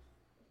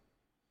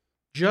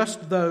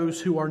 Just those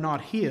who are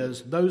not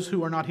His, those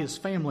who are not His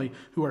family,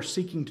 who are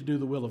seeking to do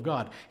the will of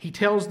God. He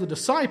tells the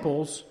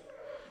disciples,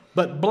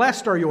 "But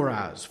blessed are your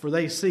eyes, for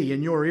they see,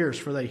 and your ears,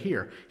 for they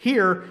hear."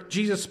 Here,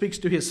 Jesus speaks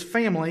to His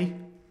family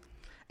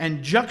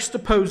and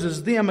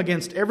juxtaposes them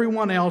against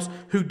everyone else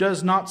who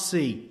does not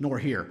see nor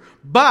hear.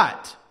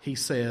 But, He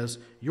says,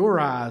 your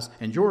eyes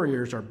and your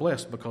ears are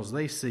blessed because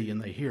they see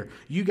and they hear.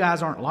 You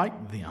guys aren't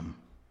like them.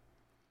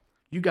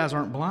 You guys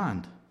aren't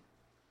blind.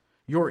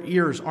 Your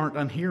ears aren't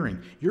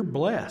unhearing. You're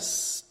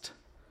blessed.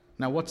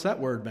 Now, what's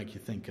that word make you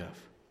think of?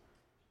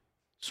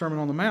 Sermon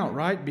on the Mount,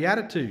 right?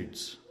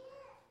 Beatitudes.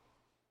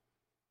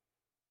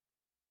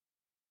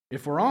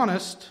 If we're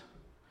honest,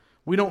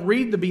 we don't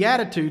read the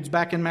Beatitudes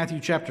back in Matthew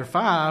chapter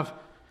 5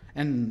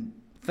 and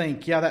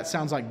think, yeah, that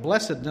sounds like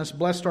blessedness.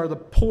 Blessed are the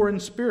poor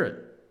in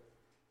spirit,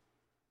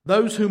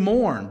 those who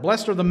mourn.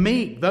 Blessed are the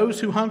meek,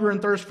 those who hunger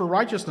and thirst for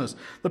righteousness,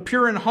 the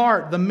pure in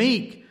heart, the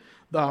meek.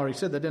 I already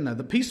said that, didn't I?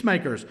 The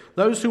peacemakers,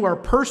 those who are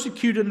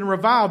persecuted and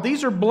reviled.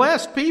 These are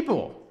blessed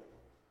people.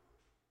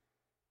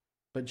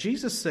 But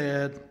Jesus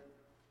said,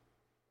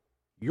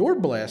 you're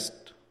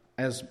blessed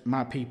as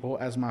my people,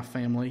 as my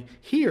family,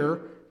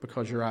 here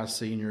because your eyes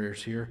see and your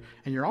ears hear.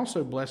 And you're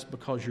also blessed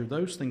because you're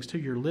those things too.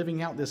 You're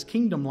living out this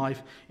kingdom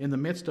life in the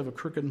midst of a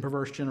crooked and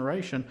perverse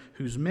generation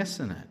who's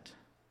missing it.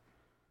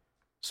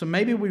 So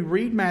maybe we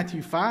read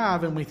Matthew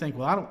 5 and we think,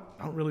 well,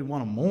 I don't really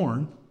want to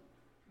mourn.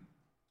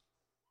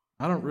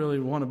 I don't really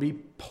want to be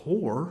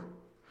poor.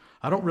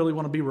 I don't really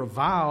want to be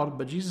reviled.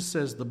 But Jesus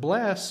says the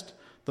blessed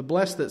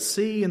that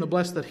see and the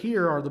blessed that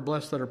hear are the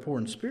blessed that are poor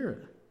in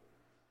spirit.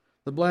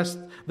 The blessed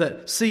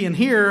that see and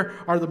hear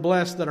are the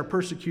blessed that are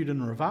persecuted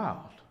and reviled.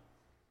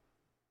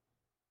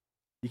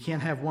 You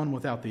can't have one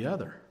without the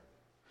other.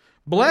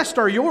 Blessed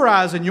are your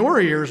eyes and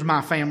your ears,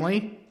 my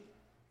family,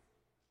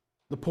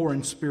 the poor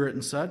in spirit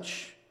and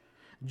such.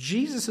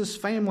 Jesus'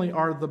 family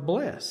are the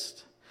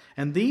blessed.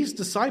 And these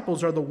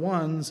disciples are the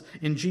ones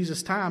in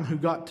Jesus' time who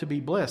got to be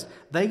blessed.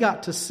 They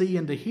got to see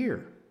and to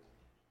hear.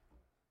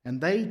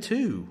 And they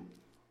too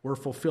were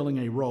fulfilling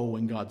a role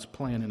in God's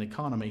plan and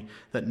economy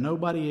that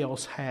nobody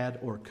else had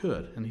or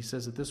could. And he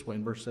says it this way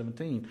in verse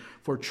 17.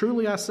 For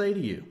truly I say to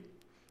you,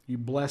 you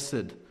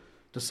blessed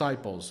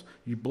disciples,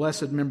 you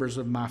blessed members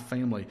of my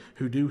family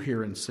who do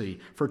hear and see.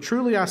 For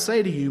truly I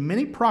say to you,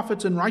 many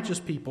prophets and righteous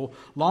people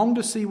long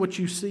to see what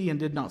you see and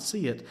did not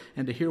see it,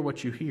 and to hear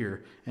what you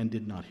hear and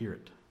did not hear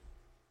it.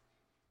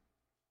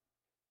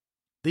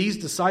 These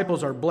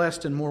disciples are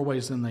blessed in more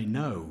ways than they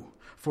know.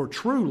 For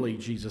truly,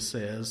 Jesus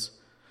says,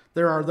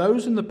 there are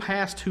those in the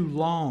past who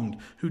longed,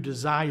 who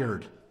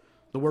desired,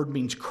 the word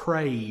means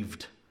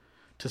craved,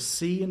 to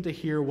see and to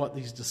hear what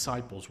these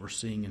disciples were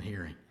seeing and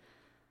hearing.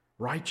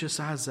 Righteous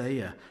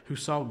Isaiah, who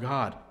saw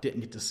God, didn't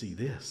get to see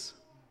this.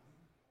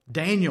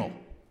 Daniel,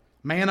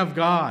 man of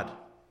God,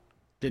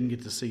 didn't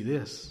get to see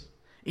this.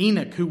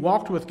 Enoch, who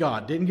walked with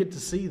God, didn't get to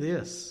see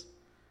this.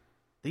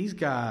 These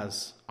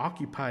guys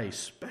occupy a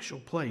special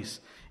place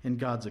in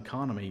God's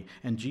economy,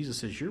 and Jesus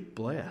says, you're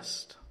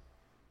blessed.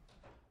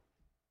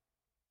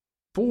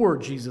 For,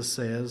 Jesus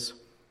says,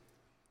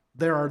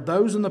 there are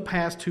those in the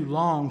past who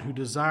longed, who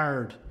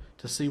desired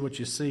to see what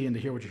you see and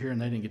to hear what you hear,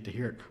 and they didn't get to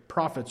hear it.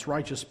 Prophets,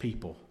 righteous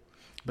people.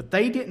 But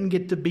they didn't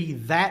get to be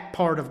that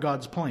part of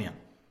God's plan.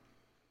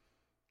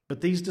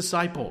 But these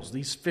disciples,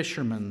 these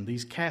fishermen,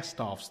 these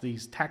cast-offs,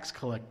 these tax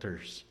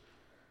collectors,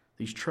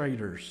 these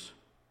traders,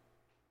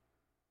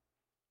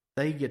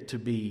 they get to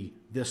be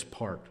this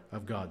part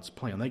of God's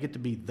plan. They get to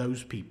be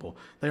those people.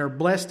 They are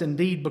blessed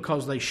indeed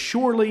because they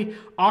surely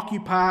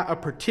occupy a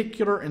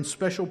particular and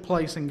special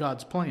place in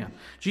God's plan.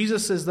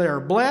 Jesus says they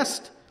are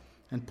blessed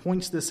and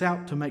points this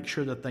out to make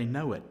sure that they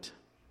know it.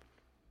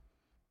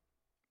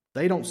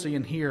 They don't see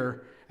and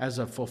hear as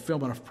a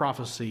fulfillment of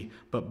prophecy,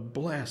 but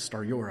blessed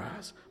are your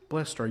eyes,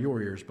 blessed are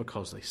your ears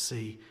because they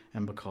see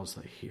and because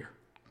they hear.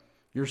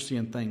 You're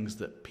seeing things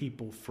that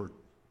people for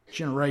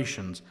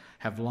generations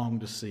have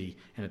longed to see,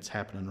 and it's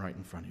happening right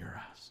in front of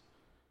your eyes.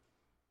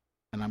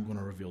 And I'm going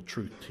to reveal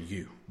truth to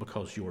you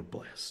because you're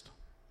blessed.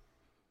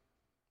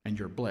 And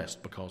you're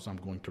blessed because I'm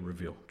going to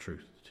reveal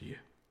truth to you.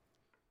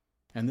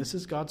 And this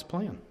is God's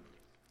plan.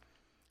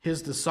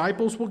 His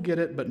disciples will get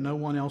it, but no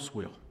one else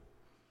will,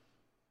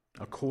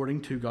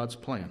 according to God's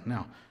plan.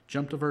 Now,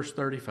 jump to verse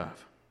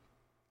 35.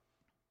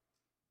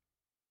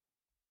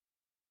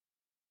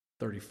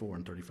 34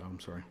 and 35, I'm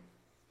sorry.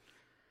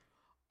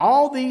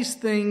 All these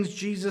things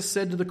Jesus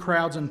said to the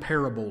crowds in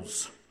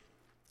parables.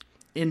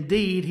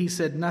 Indeed, he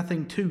said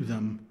nothing to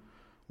them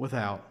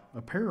without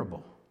a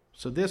parable.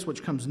 So this,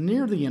 which comes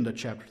near the end of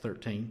chapter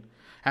 13,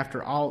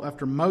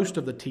 after most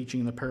of the teaching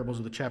in the parables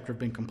of the chapter have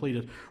been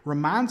completed,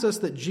 reminds us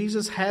that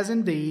Jesus has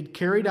indeed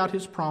carried out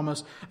his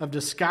promise of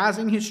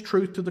disguising his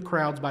truth to the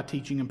crowds by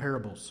teaching in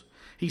parables.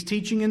 He's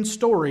teaching in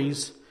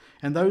stories,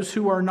 and those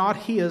who are not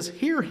his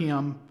hear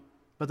him,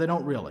 but they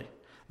don't really.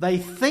 They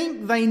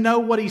think they know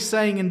what he's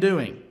saying and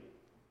doing.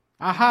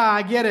 Aha,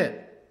 I get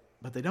it.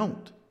 But they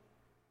don't.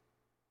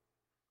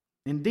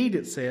 Indeed,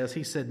 it says,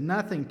 he said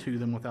nothing to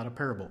them without a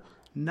parable.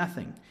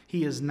 Nothing.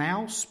 He is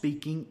now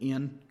speaking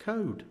in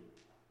code.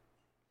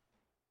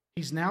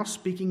 He's now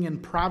speaking in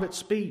private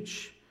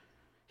speech.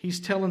 He's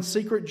telling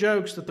secret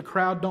jokes that the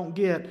crowd don't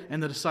get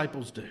and the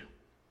disciples do.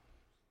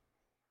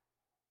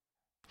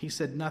 He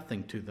said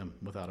nothing to them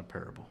without a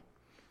parable.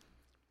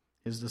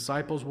 His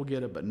disciples will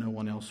get it, but no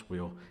one else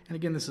will. And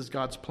again, this is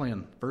God's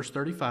plan. Verse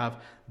 35,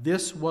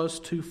 this was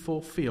to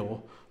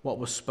fulfill what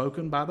was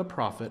spoken by the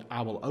prophet.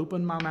 I will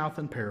open my mouth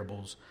in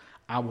parables.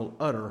 I will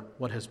utter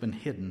what has been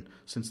hidden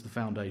since the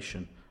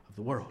foundation of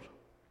the world.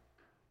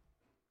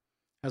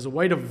 As a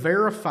way to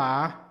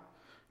verify,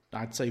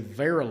 I'd say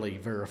verily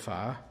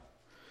verify,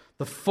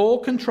 the full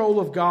control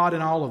of God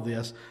in all of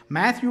this,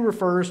 Matthew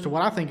refers to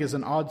what I think is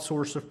an odd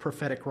source of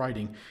prophetic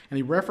writing, and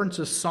he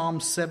references Psalm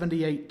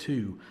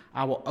 78:2.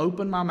 I will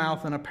open my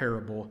mouth in a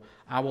parable.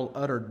 I will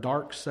utter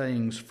dark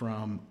sayings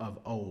from of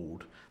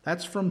old.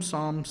 That's from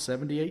Psalm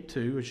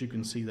 78:2, as you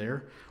can see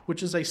there,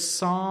 which is a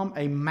psalm,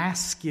 a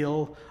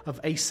maskil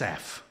of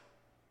Asaph.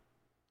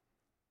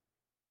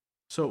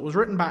 So it was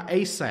written by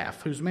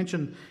Asaph, who's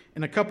mentioned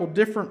in a couple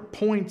different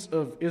points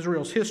of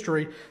Israel's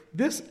history.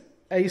 This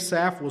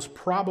Asaph was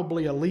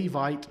probably a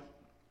Levite,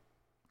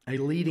 a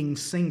leading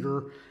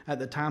singer at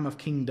the time of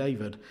King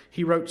David.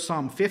 He wrote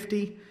Psalm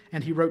 50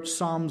 and he wrote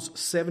Psalms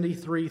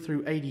 73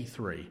 through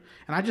 83.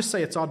 And I just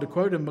say it's odd to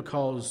quote him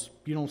because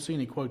you don't see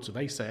any quotes of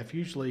Asaph.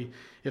 Usually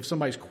if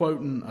somebody's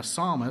quoting a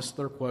psalmist,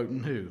 they're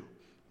quoting who?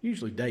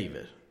 Usually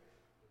David.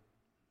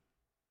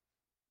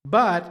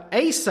 But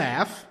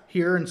Asaph,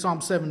 here in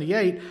Psalm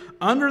 78,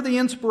 under the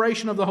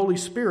inspiration of the Holy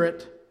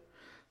Spirit,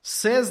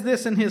 says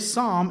this in his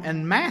psalm,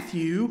 and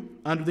Matthew,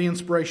 under the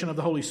inspiration of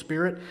the Holy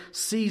Spirit,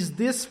 sees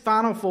this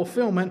final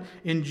fulfillment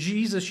in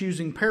Jesus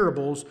using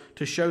parables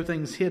to show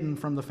things hidden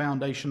from the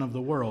foundation of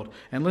the world.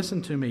 And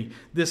listen to me,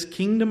 this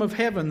kingdom of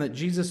heaven that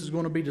Jesus is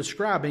going to be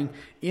describing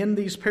in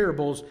these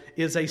parables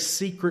is a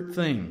secret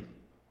thing.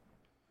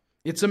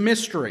 It's a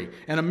mystery,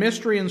 and a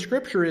mystery in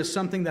Scripture is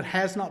something that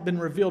has not been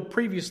revealed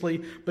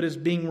previously, but is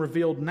being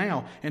revealed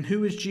now. And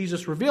who is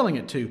Jesus revealing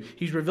it to?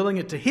 He's revealing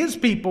it to His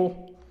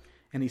people,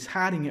 and He's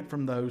hiding it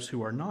from those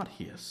who are not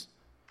His.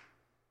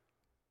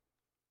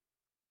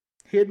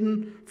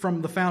 Hidden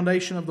from the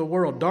foundation of the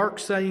world, dark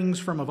sayings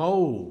from of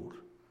old.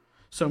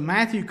 So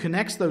Matthew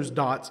connects those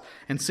dots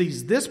and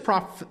sees this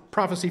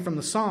prophecy from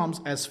the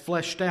Psalms as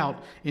fleshed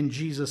out in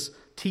Jesus'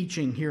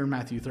 teaching here in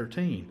Matthew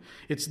 13.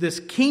 It's this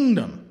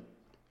kingdom,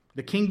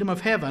 the kingdom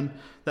of heaven,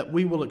 that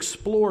we will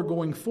explore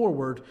going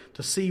forward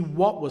to see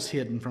what was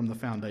hidden from the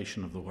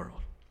foundation of the world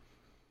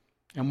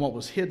and what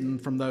was hidden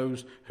from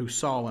those who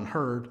saw and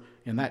heard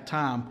in that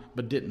time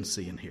but didn't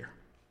see and hear.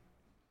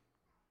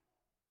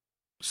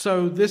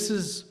 So this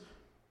is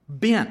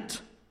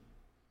bent.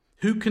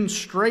 Who can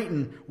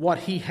straighten what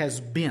He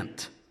has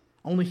bent?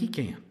 Only He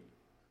can.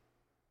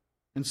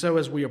 And so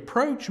as we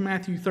approach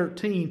Matthew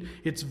 13,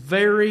 it's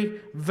very,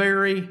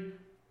 very,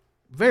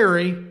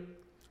 very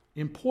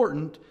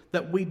important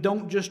that we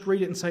don't just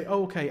read it and say,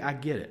 oh, okay, I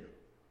get it.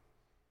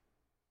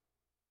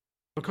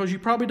 Because you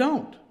probably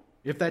don't,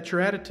 if that's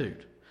your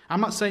attitude.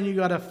 I'm not saying you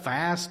got to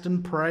fast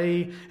and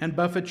pray and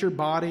buffet your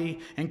body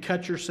and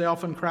cut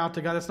yourself and cry out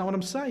to God. That's not what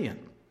I'm saying.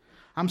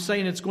 I'm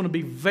saying it's going to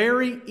be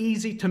very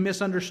easy to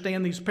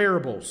misunderstand these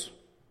parables.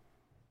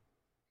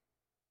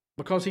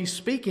 Because He's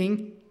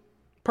speaking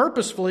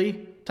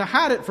purposefully to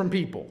hide it from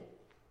people.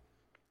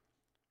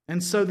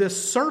 And so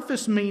this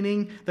surface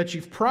meaning that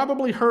you've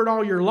probably heard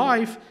all your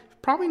life,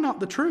 probably not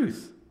the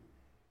truth.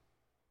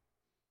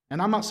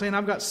 And I'm not saying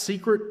I've got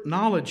secret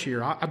knowledge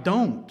here. I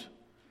don't.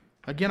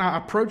 Again, I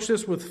approach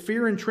this with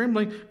fear and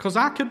trembling because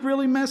I could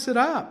really mess it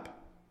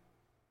up.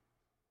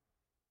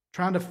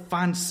 Trying to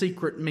find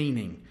secret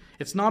meaning.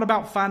 It's not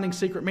about finding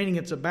secret meaning.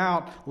 It's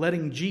about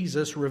letting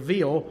Jesus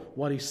reveal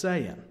what He's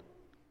saying.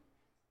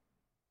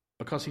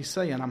 Because He's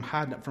saying, I'm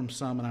hiding it from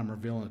some and I'm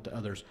revealing it to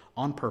others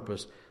on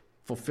purpose,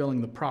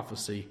 fulfilling the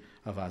prophecy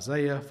of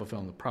Isaiah,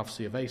 fulfilling the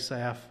prophecy of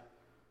Asaph.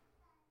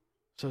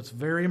 So it's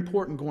very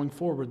important going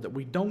forward that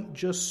we don't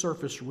just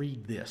surface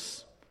read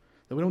this.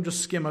 That we don't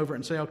just skim over it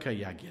and say, okay,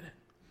 yeah, I get it.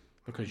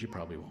 Because you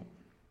probably won't.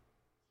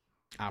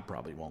 I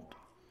probably won't.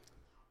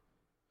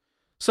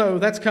 So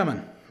that's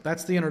coming.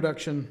 That's the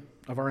introduction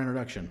of our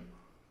introduction.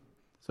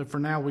 So for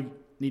now, we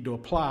need to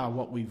apply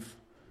what we've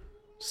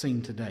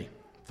seen today.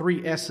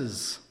 3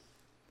 S's.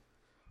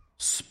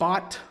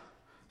 Spot,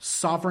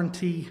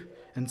 sovereignty,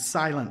 and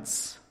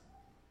silence.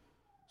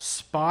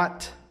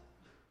 Spot,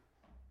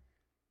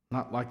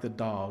 not like the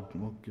dog.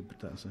 We'll give it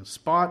that.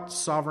 Spot,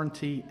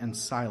 sovereignty, and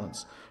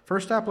silence.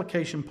 First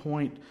application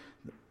point,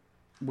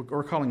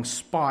 we're calling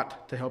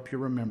spot to help you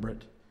remember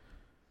it.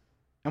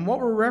 And what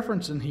we're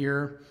referencing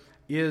here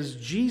is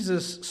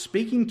Jesus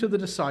speaking to the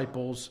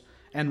disciples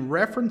and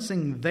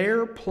referencing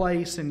their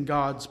place in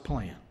God's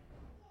plan.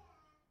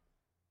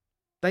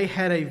 They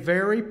had a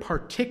very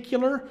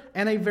particular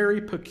and a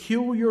very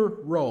peculiar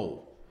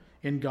role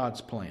in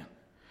God's plan.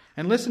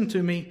 And listen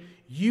to me,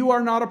 you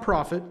are not a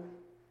prophet.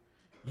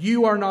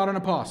 You are not an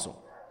apostle.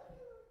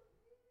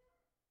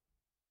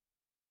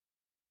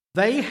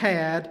 They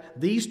had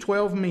these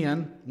 12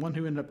 men, one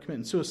who ended up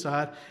committing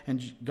suicide,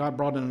 and God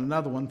brought in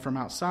another one from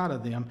outside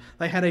of them.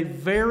 They had a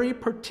very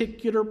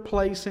particular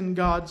place in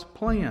God's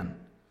plan.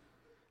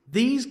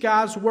 These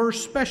guys were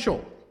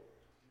special.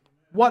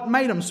 What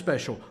made them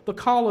special? The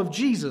call of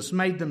Jesus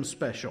made them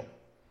special.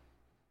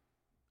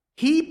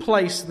 He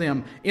placed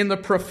them in the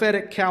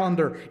prophetic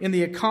calendar, in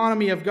the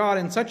economy of God,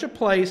 in such a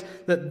place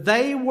that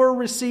they were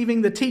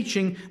receiving the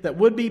teaching that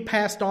would be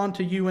passed on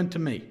to you and to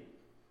me,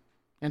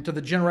 and to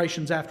the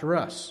generations after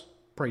us.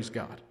 Praise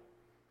God.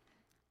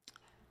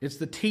 It's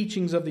the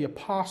teachings of the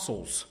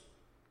apostles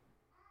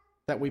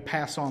that we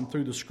pass on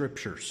through the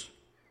Scriptures.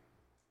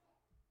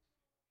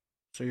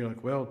 So you're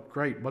like, well,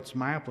 great, what's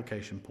my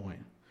application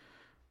point?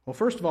 Well,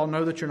 first of all,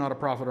 know that you're not a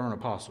prophet or an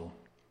apostle.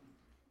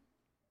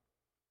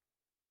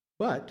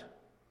 But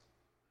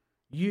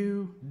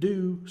you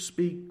do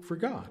speak for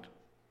God.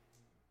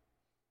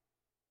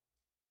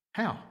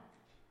 How?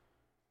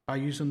 By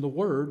using the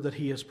word that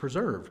He has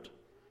preserved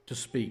to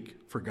speak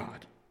for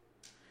God.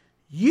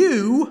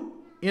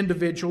 You,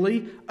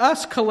 individually,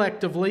 us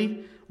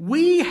collectively,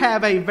 we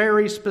have a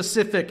very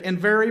specific and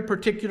very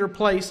particular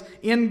place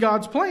in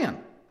God's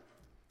plan.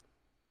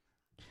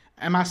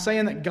 Am I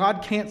saying that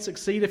God can't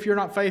succeed if you're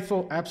not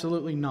faithful?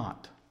 Absolutely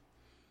not.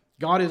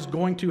 God is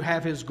going to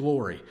have His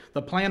glory.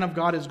 The plan of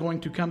God is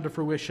going to come to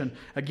fruition.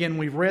 Again,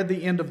 we've read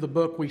the end of the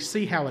book. We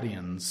see how it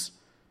ends.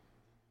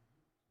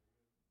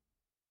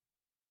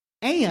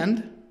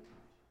 And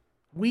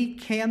we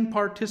can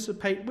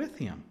participate with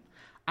Him.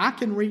 I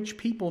can reach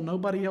people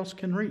nobody else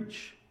can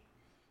reach.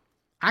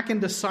 I can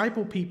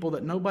disciple people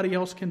that nobody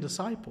else can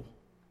disciple.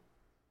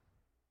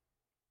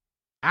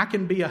 I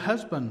can be a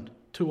husband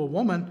to a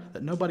woman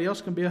that nobody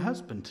else can be a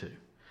husband to.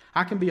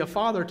 I can be a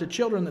father to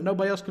children that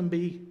nobody else can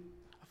be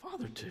a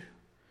father to.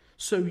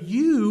 So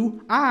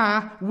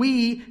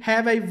we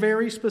have a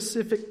very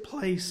specific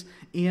place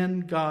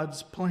in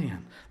God's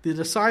plan. The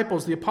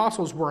disciples, the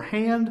apostles, were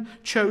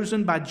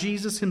hand-chosen by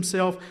Jesus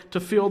himself to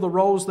fill the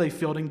roles they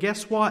filled. And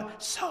guess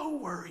what? So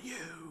were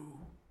you.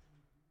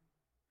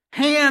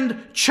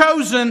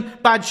 Hand-chosen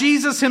by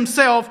Jesus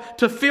himself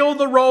to fill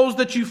the roles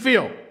that you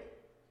fill.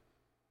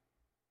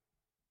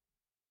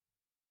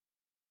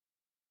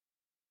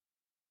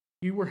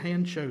 You were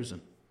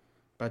hand-chosen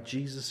by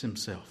Jesus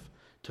himself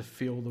to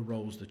fill the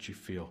roles that you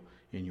fill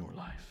in your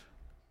life,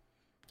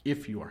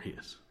 if you are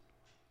his.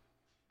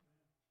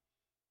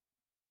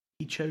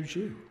 He chose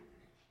you.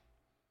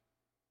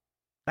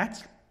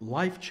 That's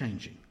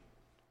life-changing.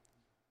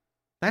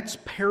 That's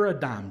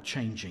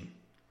paradigm-changing.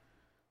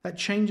 That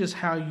changes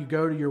how you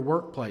go to your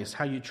workplace,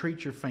 how you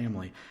treat your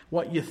family,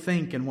 what you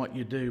think and what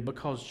you do,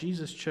 because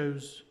Jesus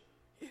chose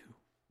you.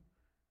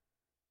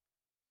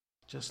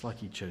 Just like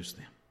he chose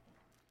them.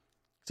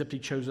 Except he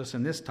chose us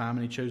in this time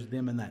and he chose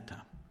them in that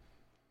time.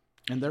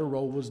 And their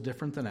role was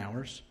different than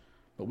ours.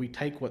 But we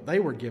take what they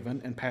were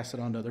given and pass it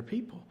on to other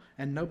people.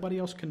 And nobody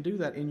else can do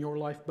that in your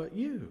life but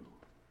you.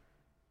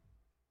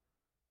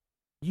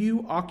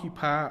 You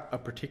occupy a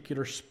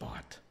particular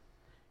spot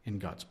in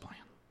God's plan.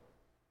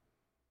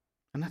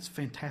 And that's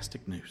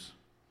fantastic news.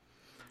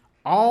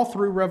 All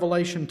through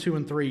Revelation 2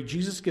 and 3,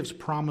 Jesus gives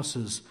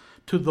promises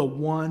to the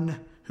one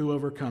who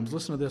overcomes.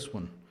 Listen to this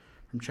one.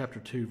 From chapter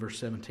 2, verse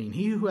 17.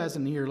 He who has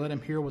an ear, let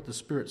him hear what the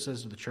Spirit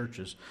says to the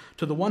churches.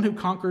 To the one who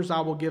conquers,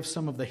 I will give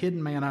some of the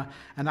hidden manna,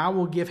 and I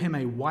will give him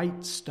a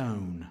white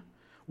stone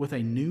with a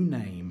new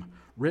name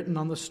written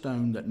on the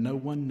stone that no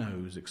one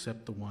knows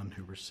except the one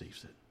who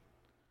receives it.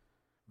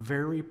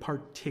 Very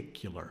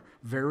particular,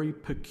 very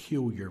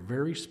peculiar,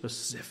 very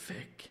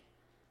specific.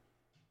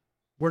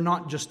 We're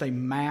not just a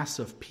mass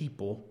of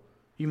people,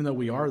 even though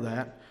we are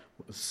that.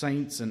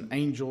 Saints and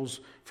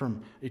angels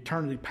from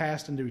eternity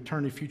past into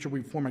eternity future.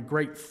 We form a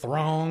great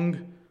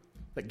throng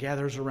that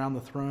gathers around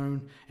the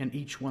throne, and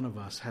each one of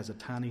us has a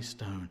tiny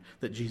stone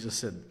that Jesus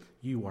said,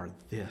 you are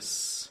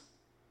this.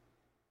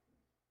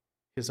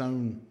 His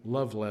own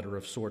love letter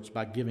of sorts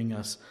by giving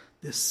us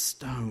this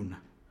stone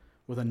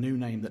with a new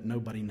name that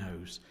nobody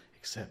knows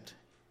except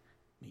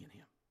me and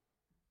him.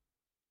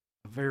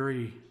 A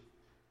very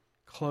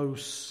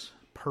close,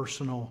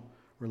 personal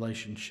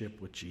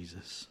relationship with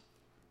Jesus.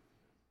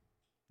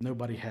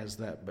 Nobody has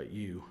that but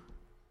you.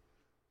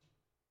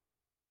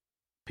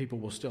 People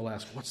will still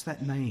ask, what's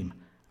that name?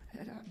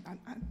 I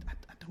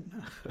don't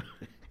know.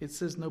 It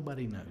says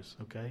nobody knows,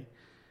 okay?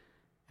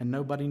 And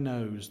nobody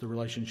knows the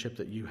relationship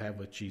that you have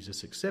with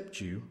Jesus except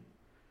you.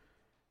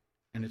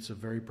 And it's a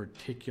very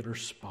particular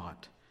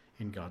spot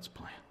in God's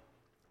plan.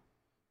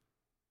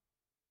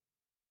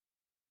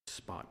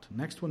 Spot.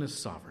 Next one is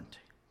sovereignty.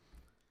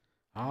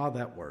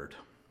 That word.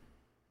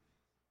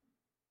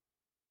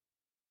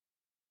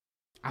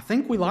 I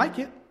think we like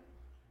it.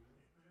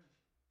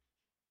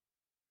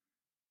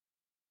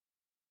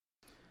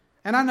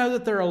 And I know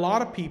that there are a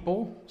lot of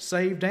people,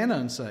 saved and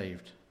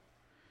unsaved,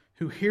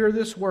 who hear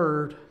this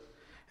word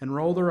and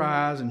roll their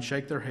eyes and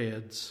shake their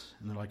heads.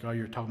 And they're like, oh,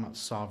 you're talking about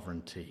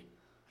sovereignty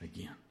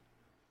again.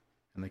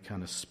 And they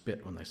kind of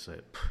spit when they say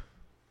it.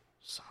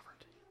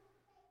 Sovereignty.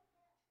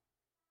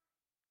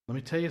 Let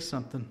me tell you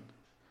something.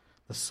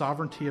 The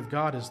sovereignty of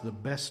God is the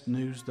best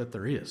news that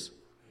there is.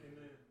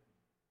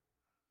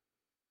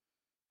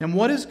 And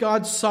what is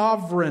God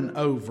sovereign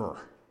over?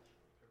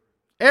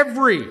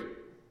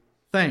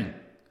 Everything.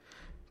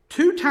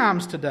 2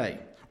 times today,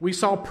 we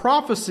saw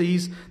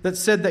prophecies that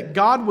said that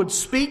God would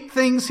speak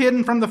things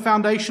hidden from the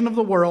foundation of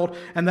the world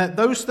and that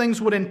those things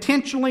would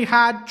intentionally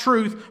hide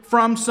truth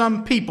from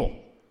some people.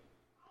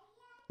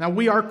 Now,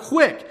 we are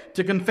quick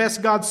to confess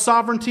God's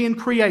sovereignty in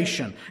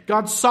creation,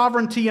 God's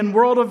sovereignty in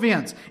world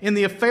events, in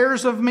the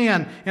affairs of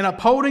men, in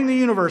upholding the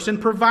universe, in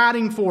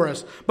providing for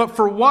us. But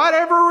for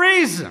whatever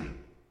reason,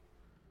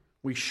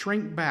 we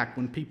shrink back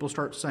when people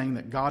start saying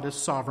that God is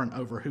sovereign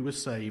over who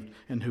is saved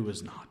and who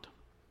is not.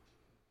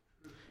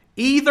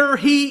 Either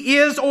he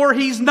is or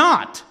he's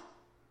not.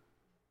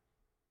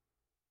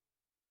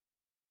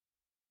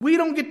 We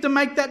don't get to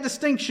make that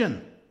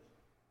distinction.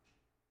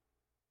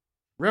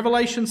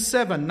 Revelation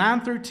 7,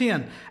 9 through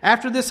 10.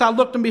 After this I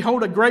looked, and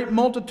behold, a great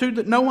multitude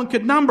that no one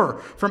could number,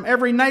 from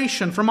every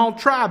nation, from all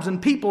tribes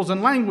and peoples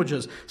and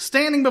languages,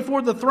 standing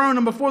before the throne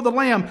and before the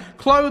Lamb,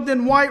 clothed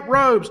in white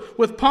robes,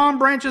 with palm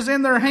branches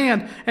in their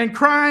hand, and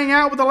crying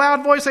out with a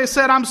loud voice, they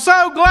said, I'm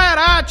so glad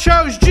I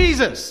chose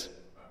Jesus.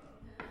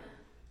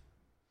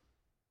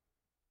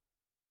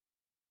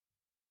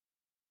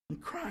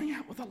 And crying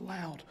out with a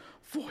loud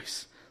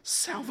voice,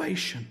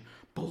 salvation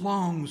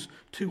belongs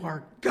to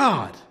our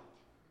God,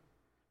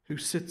 who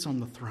sits on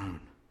the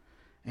throne,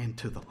 and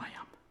to the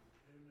Lamb.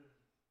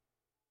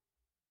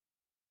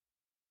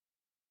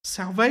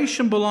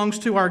 Salvation belongs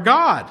to our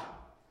God,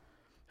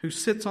 who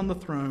sits on the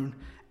throne,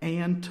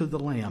 and to the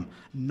Lamb.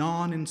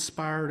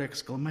 Non-inspired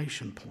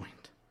exclamation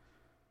point.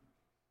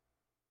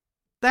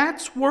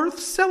 That's worth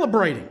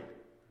celebrating.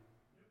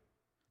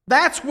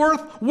 That's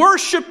worth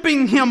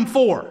worshiping Him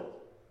for.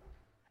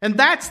 And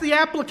that's the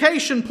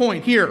application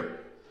point here.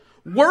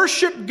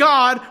 Worship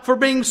God for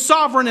being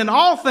sovereign in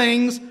all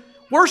things.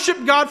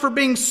 Worship God for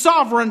being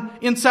sovereign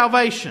in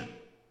salvation.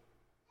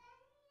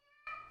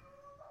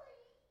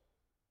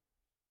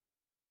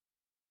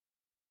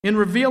 In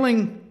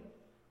revealing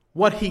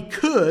what He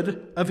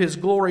could of His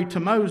glory to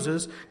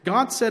Moses,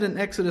 God said in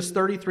Exodus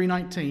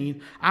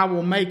 33:19, I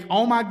will make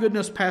all my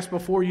goodness pass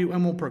before you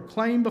and will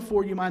proclaim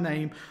before you my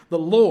name, the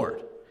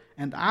Lord.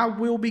 And I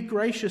will be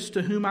gracious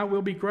to whom I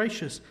will be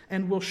gracious,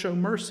 and will show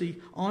mercy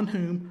on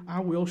whom I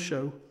will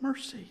show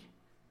mercy.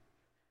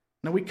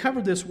 Now, we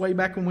covered this way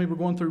back when we were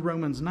going through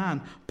Romans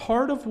 9.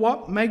 Part of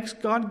what makes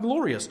God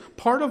glorious,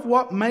 part of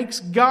what makes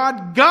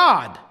God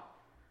God,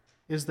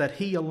 is that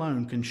He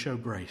alone can show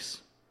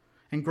grace.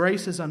 And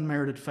grace is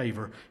unmerited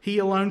favor. He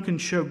alone can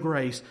show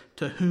grace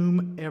to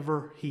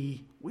whomever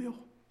He will.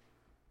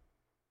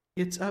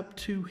 It's up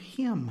to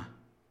Him.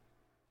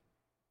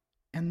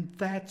 And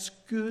that's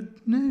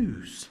good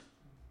news.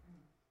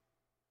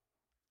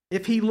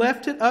 If He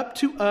left it up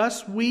to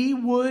us, we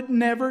would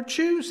never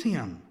choose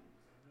Him.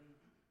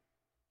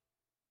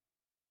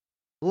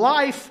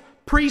 Life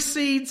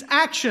precedes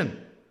action.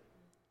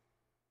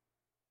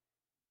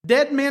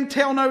 Dead men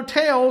tell no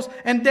tales,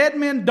 and dead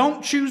men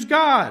don't choose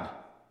God.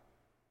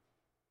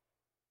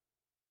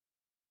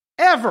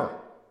 Ever.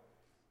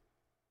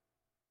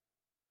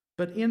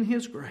 But in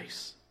His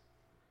grace,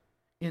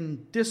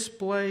 in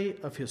display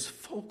of His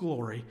full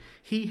glory,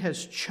 He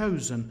has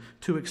chosen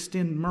to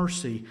extend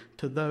mercy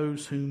to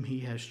those whom He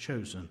has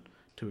chosen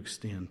to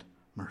extend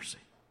mercy.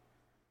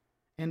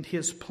 And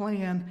His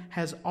plan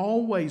has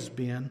always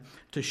been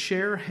to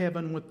share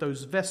heaven with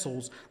those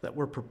vessels that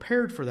were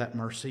prepared for that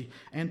mercy,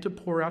 and to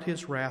pour out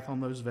His wrath on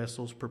those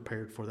vessels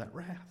prepared for that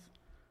wrath.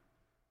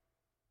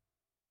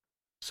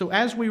 So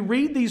as we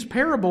read these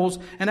parables,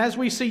 and as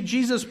we see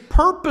Jesus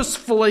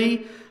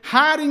purposefully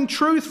hiding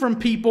truth from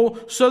people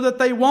so that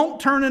they won't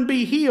turn and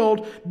be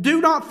healed,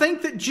 do not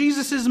think that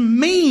Jesus is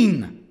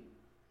mean.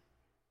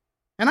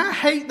 And I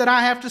hate that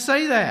I have to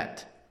say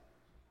that.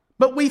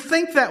 But we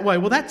think that way.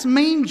 Well, that's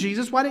mean,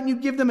 Jesus. Why didn't you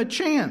give them a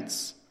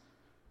chance?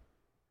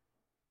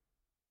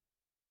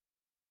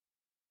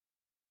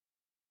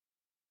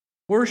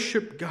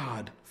 Worship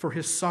God for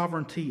His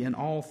sovereignty in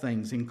all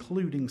things,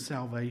 including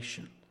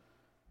salvation.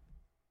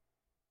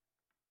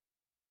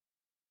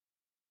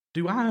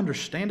 Do I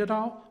understand it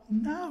all?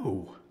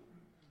 No.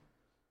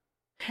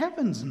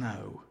 Heavens,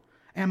 no.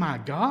 Am I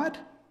God?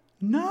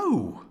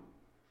 No.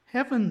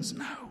 Heavens,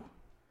 no.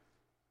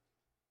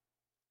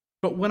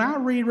 But when I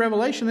read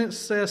Revelation, it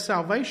says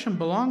salvation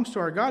belongs to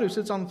our God who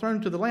sits on the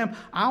throne, to the Lamb.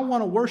 I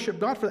want to worship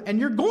God for that. And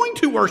you're going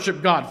to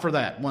worship God for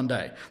that one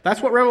day.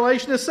 That's what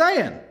Revelation is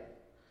saying.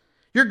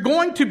 You're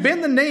going to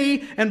bend the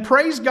knee and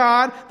praise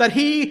God that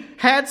He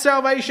had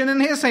salvation in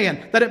His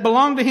hand, that it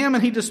belonged to Him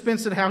and He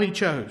dispensed it how He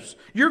chose.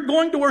 You're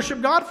going to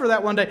worship God for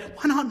that one day.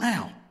 Why not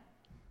now?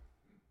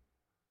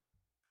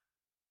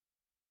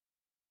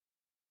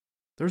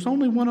 There's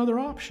only one other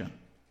option.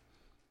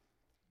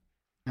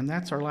 And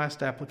that's our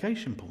last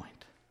application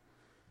point.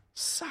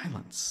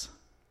 Silence.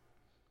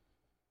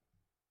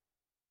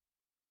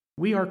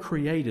 We are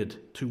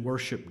created to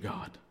worship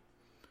God.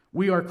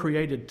 We are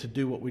created to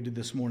do what we did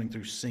this morning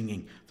through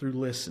singing, through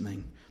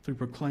listening, through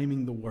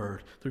proclaiming the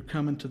Word, through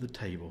coming to the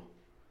table.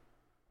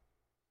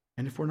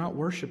 And if we're not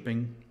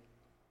worshiping,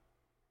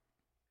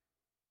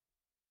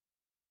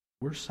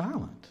 we're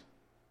silent.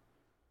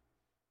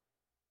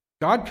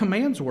 God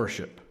commands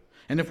worship.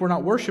 And if we're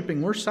not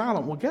worshiping, we're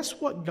silent. Well, guess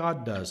what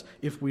God does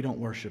if we don't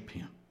worship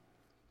Him?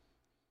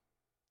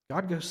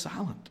 God goes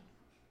silent.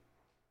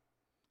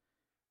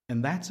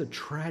 And that's a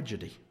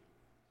tragedy.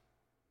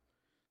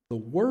 The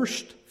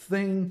worst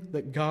thing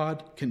that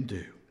God can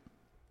do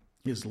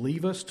is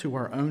leave us to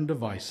our own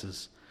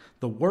devices.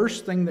 The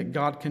worst thing that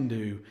God can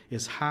do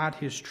is hide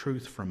His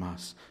truth from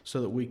us so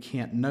that we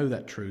can't know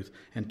that truth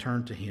and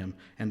turn to Him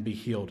and be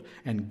healed.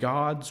 And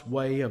God's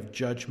way of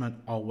judgment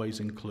always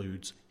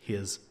includes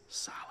His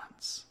silence.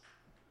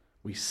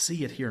 We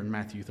see it here in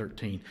Matthew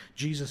 13.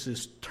 Jesus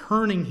is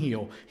turning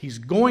heel. He's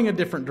going a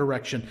different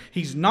direction.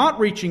 He's not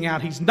reaching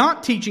out. He's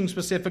not teaching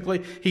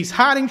specifically. He's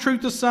hiding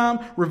truth to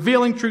some,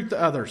 revealing truth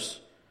to others.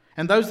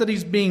 And those that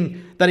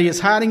He is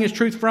hiding His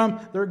truth from,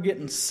 they're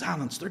getting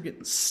silenced. They're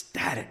getting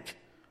static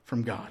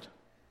from God.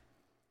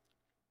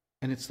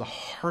 And it's the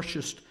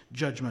harshest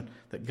judgment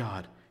that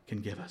God can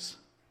give us.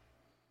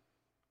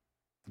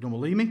 You don't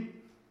believe me?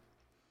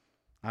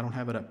 I don't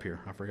have it up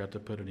here. I forgot to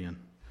put it in.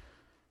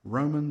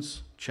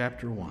 Romans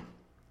chapter 1.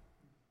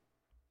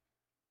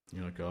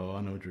 You're like, oh,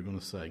 I know what you're going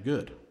to say.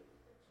 Good.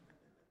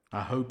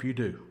 I hope you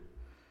do.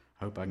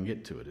 I hope I can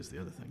get to it is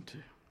the other thing too.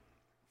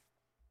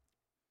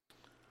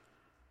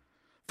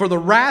 For the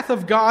wrath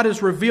of God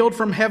is revealed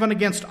from heaven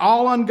against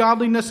all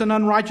ungodliness and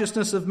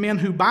unrighteousness of men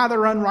who by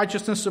their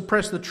unrighteousness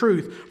suppress the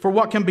truth. For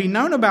what can be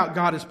known about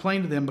God is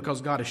plain to them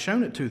because God has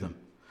shown it to them.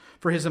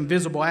 For his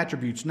invisible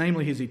attributes,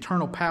 namely his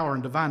eternal power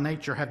and divine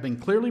nature, have been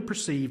clearly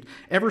perceived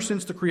ever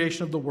since the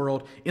creation of the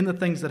world in the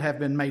things that have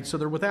been made. So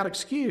they're without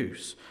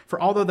excuse. For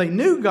although they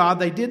knew God,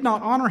 they did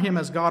not honor him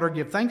as God or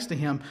give thanks to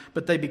him,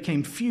 but they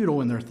became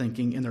futile in their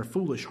thinking, and their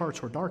foolish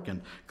hearts were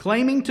darkened.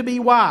 Claiming to be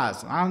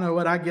wise, I don't know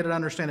what I get it,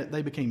 understand it,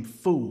 they became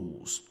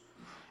fools,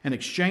 and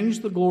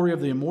exchanged the glory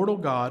of the immortal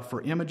God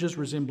for images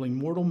resembling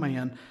mortal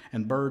man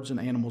and birds and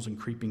animals and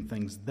creeping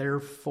things.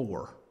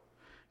 Therefore,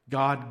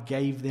 God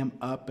gave them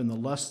up in the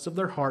lusts of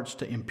their hearts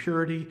to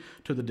impurity,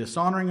 to the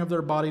dishonoring of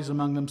their bodies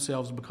among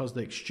themselves, because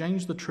they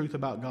exchanged the truth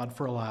about God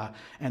for a lie,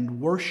 and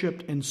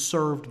worshipped and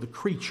served the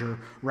creature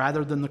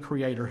rather than the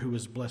Creator, who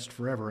is blessed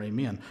forever.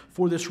 Amen.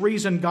 For this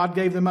reason, God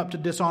gave them up to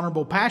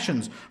dishonorable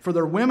passions. For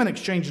their women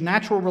exchanged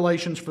natural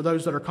relations for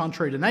those that are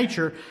contrary to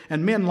nature,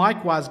 and men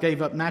likewise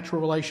gave up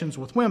natural relations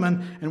with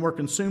women, and were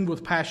consumed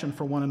with passion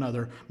for one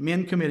another,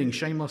 men committing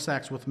shameless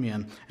acts with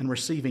men, and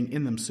receiving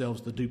in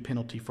themselves the due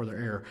penalty for their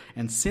error.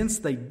 And since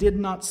they did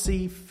not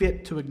see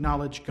fit to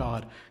acknowledge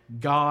God,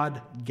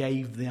 God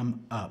gave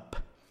them up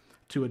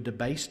to a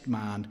debased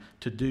mind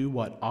to do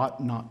what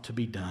ought not to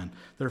be done.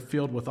 They're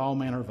filled with all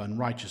manner of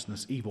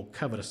unrighteousness, evil,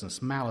 covetousness,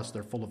 malice.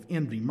 They're full of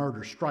envy,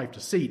 murder, strife,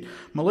 deceit,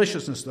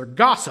 maliciousness. They're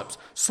gossips,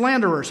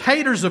 slanderers,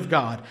 haters of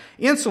God,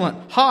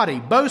 insolent, haughty,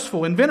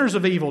 boastful, inventors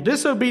of evil,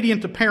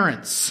 disobedient to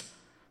parents,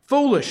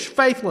 foolish,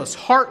 faithless,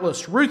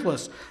 heartless,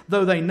 ruthless.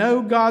 Though they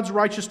know God's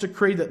righteous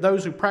decree that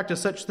those who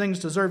practice such things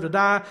deserve to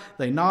die,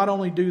 they not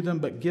only do them,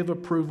 but give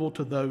approval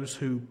to those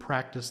who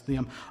practice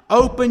them.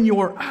 Open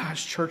your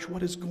eyes, church.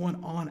 What is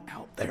going on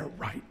out there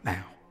right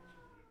now?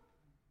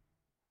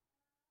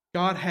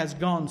 God has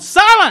gone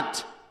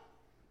silent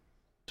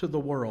to the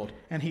world,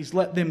 and he's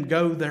let them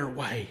go their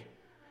way.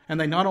 And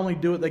they not only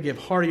do it, they give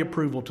hearty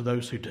approval to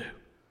those who do.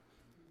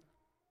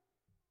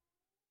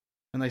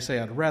 And they say,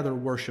 I'd rather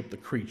worship the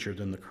creature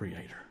than the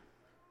Creator.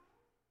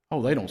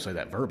 Oh, they don't say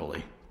that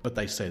verbally, but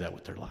they say that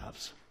with their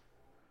lives.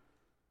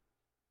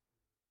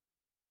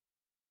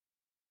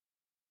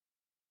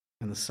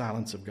 And the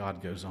silence of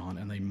God goes on,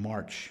 and they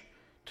march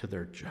to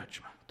their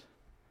judgment.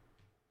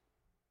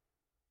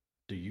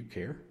 Do you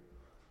care?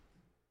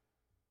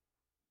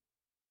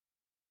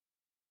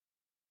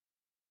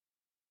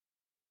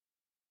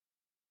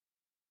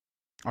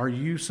 Are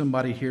you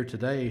somebody here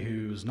today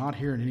who's not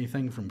hearing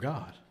anything from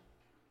God?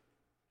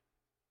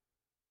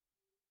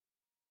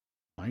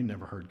 I ain't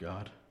never heard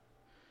God.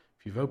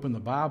 If you've opened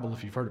the Bible,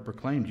 if you've heard it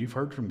proclaimed, you've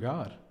heard from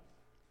God.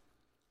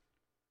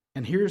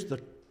 And here's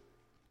the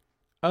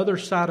other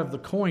side of the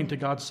coin to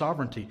God's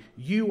sovereignty.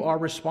 You are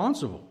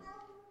responsible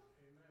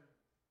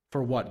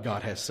for what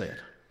God has said.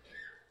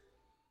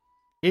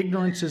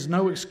 Ignorance is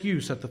no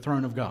excuse at the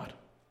throne of God.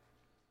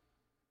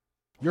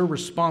 You're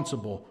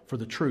responsible for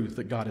the truth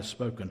that God has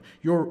spoken.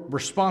 You're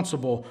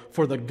responsible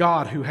for the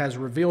God who has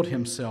revealed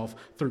himself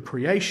through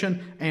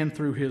creation and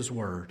through his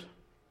word.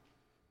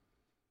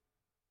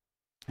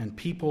 And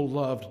people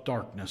loved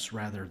darkness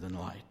rather than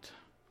light.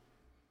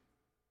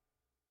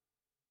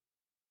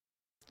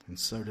 And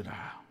so did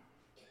I.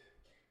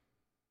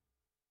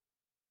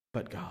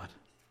 But God,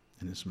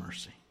 in his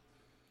mercy,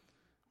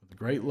 with the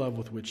great love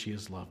with which he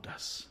has loved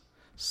us,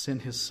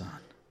 sent his Son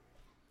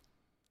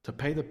to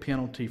pay the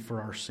penalty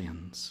for our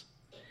sins,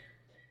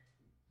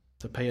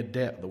 to pay a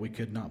debt that we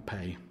could not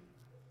pay,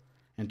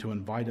 and to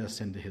invite us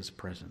into his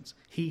presence.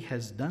 He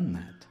has done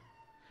that.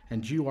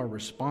 And you are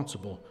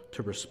responsible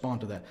to respond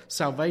to that.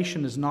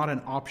 Salvation is not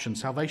an option.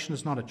 Salvation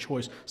is not a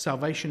choice.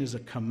 Salvation is a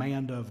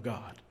command of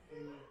God.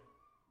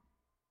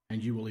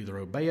 And you will either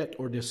obey it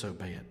or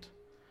disobey it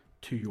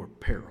to your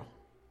peril.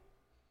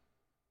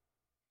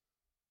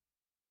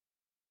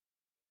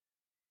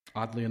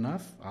 Oddly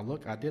enough,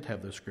 I did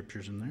have those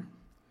scriptures in there.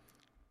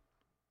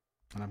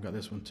 And I've got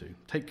this one too.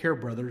 Take care,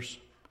 brothers,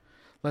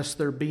 lest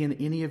there be in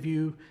any of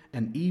you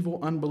an evil,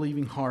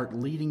 unbelieving heart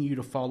leading you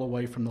to fall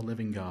away from the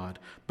living God.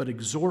 But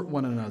exhort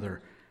one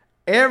another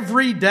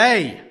every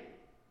day,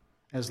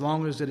 as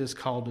long as it is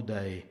called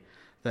today,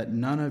 that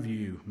none of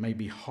you may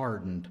be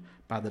hardened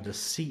by the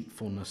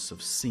deceitfulness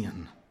of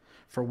sin.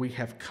 For we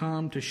have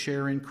come to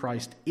share in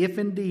Christ, if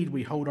indeed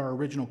we hold our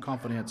original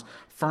confidence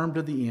firm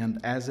to the end,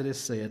 as it is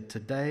said,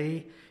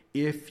 today,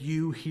 if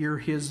you hear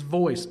his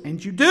voice,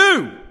 and you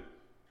do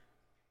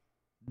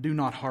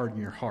not harden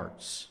your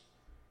hearts,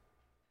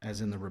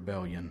 as in the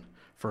rebellion.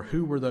 For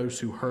who were those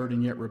who heard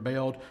and yet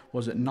rebelled?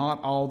 Was it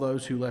not all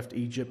those who left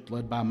Egypt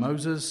led by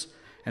Moses?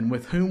 And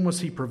with whom was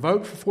he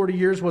provoked for 40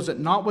 years? Was it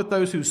not with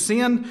those who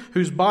sinned,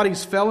 whose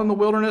bodies fell in the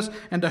wilderness?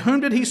 And to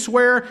whom did he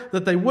swear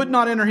that they would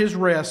not enter his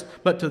rest,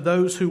 but to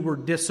those who were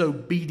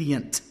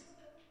disobedient?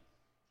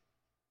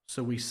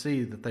 So we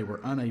see that they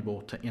were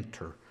unable to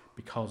enter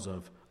because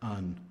of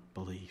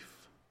unbelief.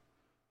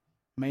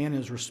 Man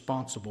is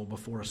responsible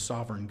before a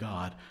sovereign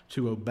God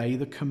to obey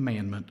the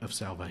commandment of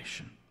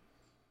salvation.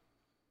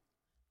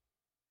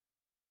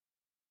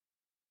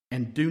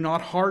 And do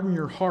not harden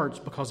your hearts,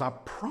 because I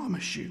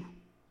promise you,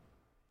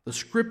 the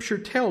Scripture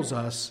tells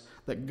us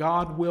that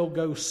God will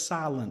go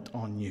silent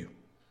on you.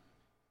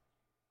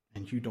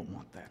 And you don't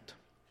want that.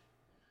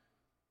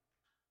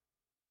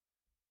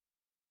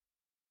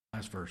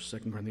 Last verse,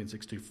 2 Corinthians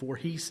 6:2. For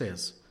he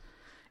says,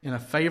 in a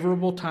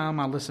favorable time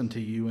I listened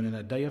to you, and in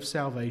a day of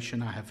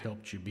salvation I have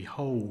helped you.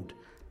 Behold,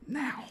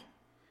 now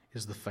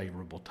is the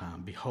favorable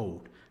time.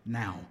 Behold,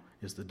 now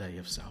is the day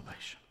of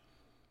salvation.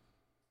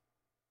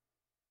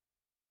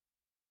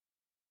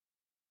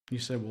 You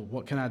say, well,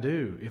 what can I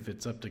do if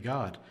it's up to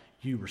God?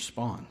 You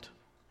respond.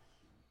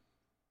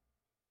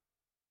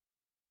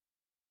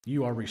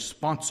 You are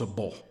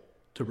responsible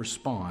to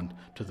respond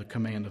to the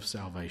command of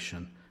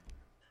salvation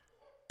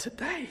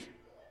today.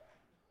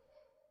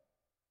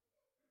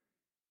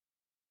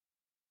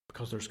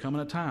 Because there's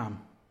coming a time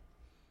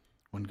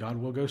when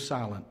God will go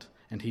silent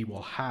and He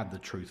will hide the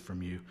truth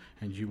from you,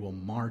 and you will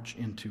march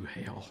into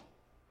hell,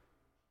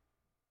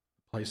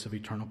 the place of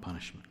eternal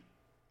punishment.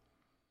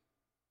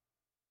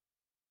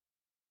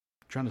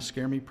 Trying to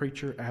scare me,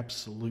 preacher?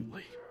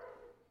 Absolutely.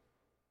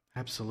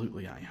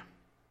 Absolutely I am.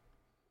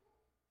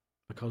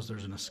 Because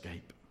there's an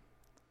escape.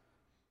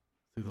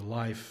 Through the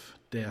life,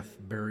 death,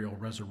 burial,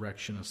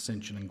 resurrection,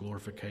 ascension, and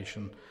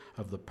glorification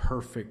of the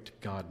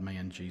perfect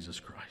God-man, Jesus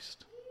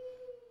Christ,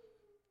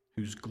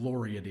 whose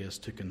glory it is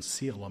to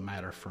conceal a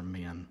matter from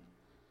men,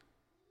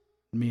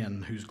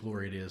 men whose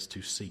glory it is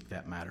to seek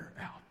that matter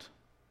out.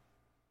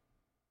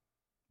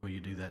 Will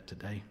you do that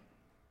today?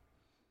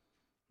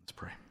 Let's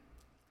pray.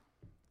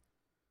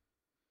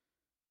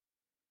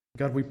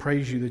 God, we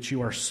praise you that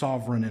you are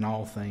sovereign in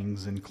all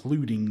things,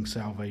 including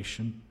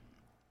salvation.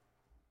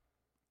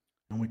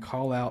 And we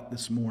call out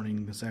this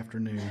morning, this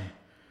afternoon,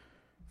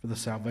 for the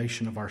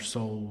salvation of our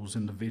souls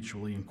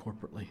individually and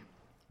corporately.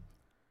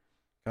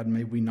 God,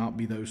 may we not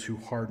be those who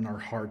harden our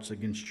hearts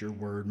against your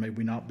word. May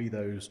we not be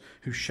those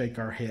who shake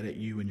our head at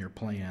you and your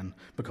plan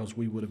because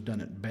we would have done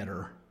it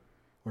better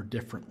or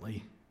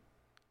differently.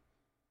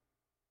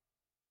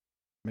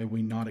 May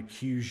we not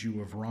accuse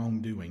you of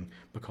wrongdoing,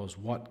 because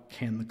what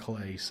can the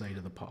clay say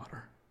to the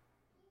potter?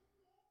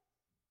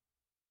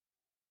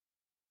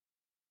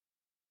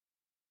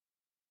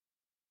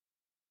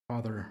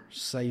 Father,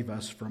 save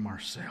us from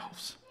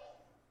ourselves.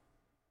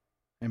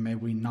 And may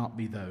we not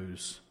be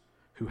those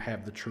who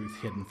have the truth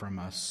hidden from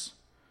us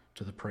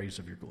to the praise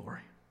of your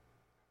glory.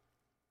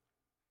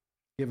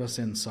 Give us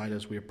insight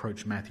as we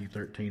approach Matthew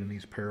 13 and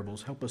these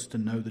parables. Help us to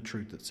know the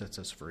truth that sets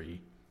us free.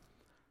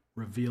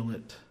 Reveal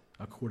it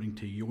according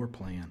to your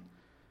plan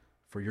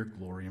for your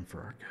glory and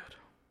for our good.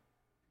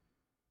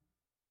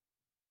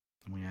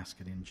 And we ask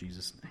it in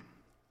Jesus' name.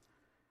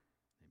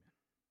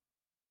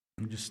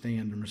 Amen. And just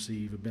stand and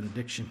receive a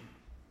benediction.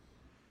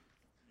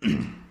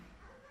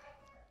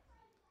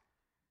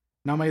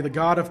 Now may the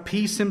God of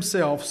peace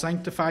himself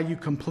sanctify you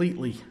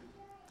completely,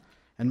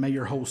 and may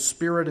your whole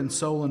spirit and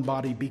soul and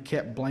body be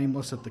kept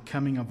blameless at the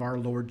coming of our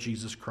Lord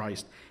Jesus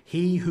Christ.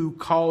 He who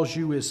calls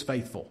you is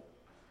faithful.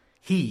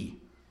 He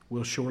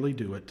will surely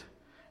do it.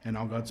 And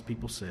all God's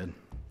people said,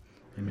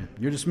 amen.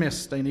 You're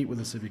dismissed. Stay and eat with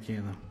us if you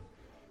can, though.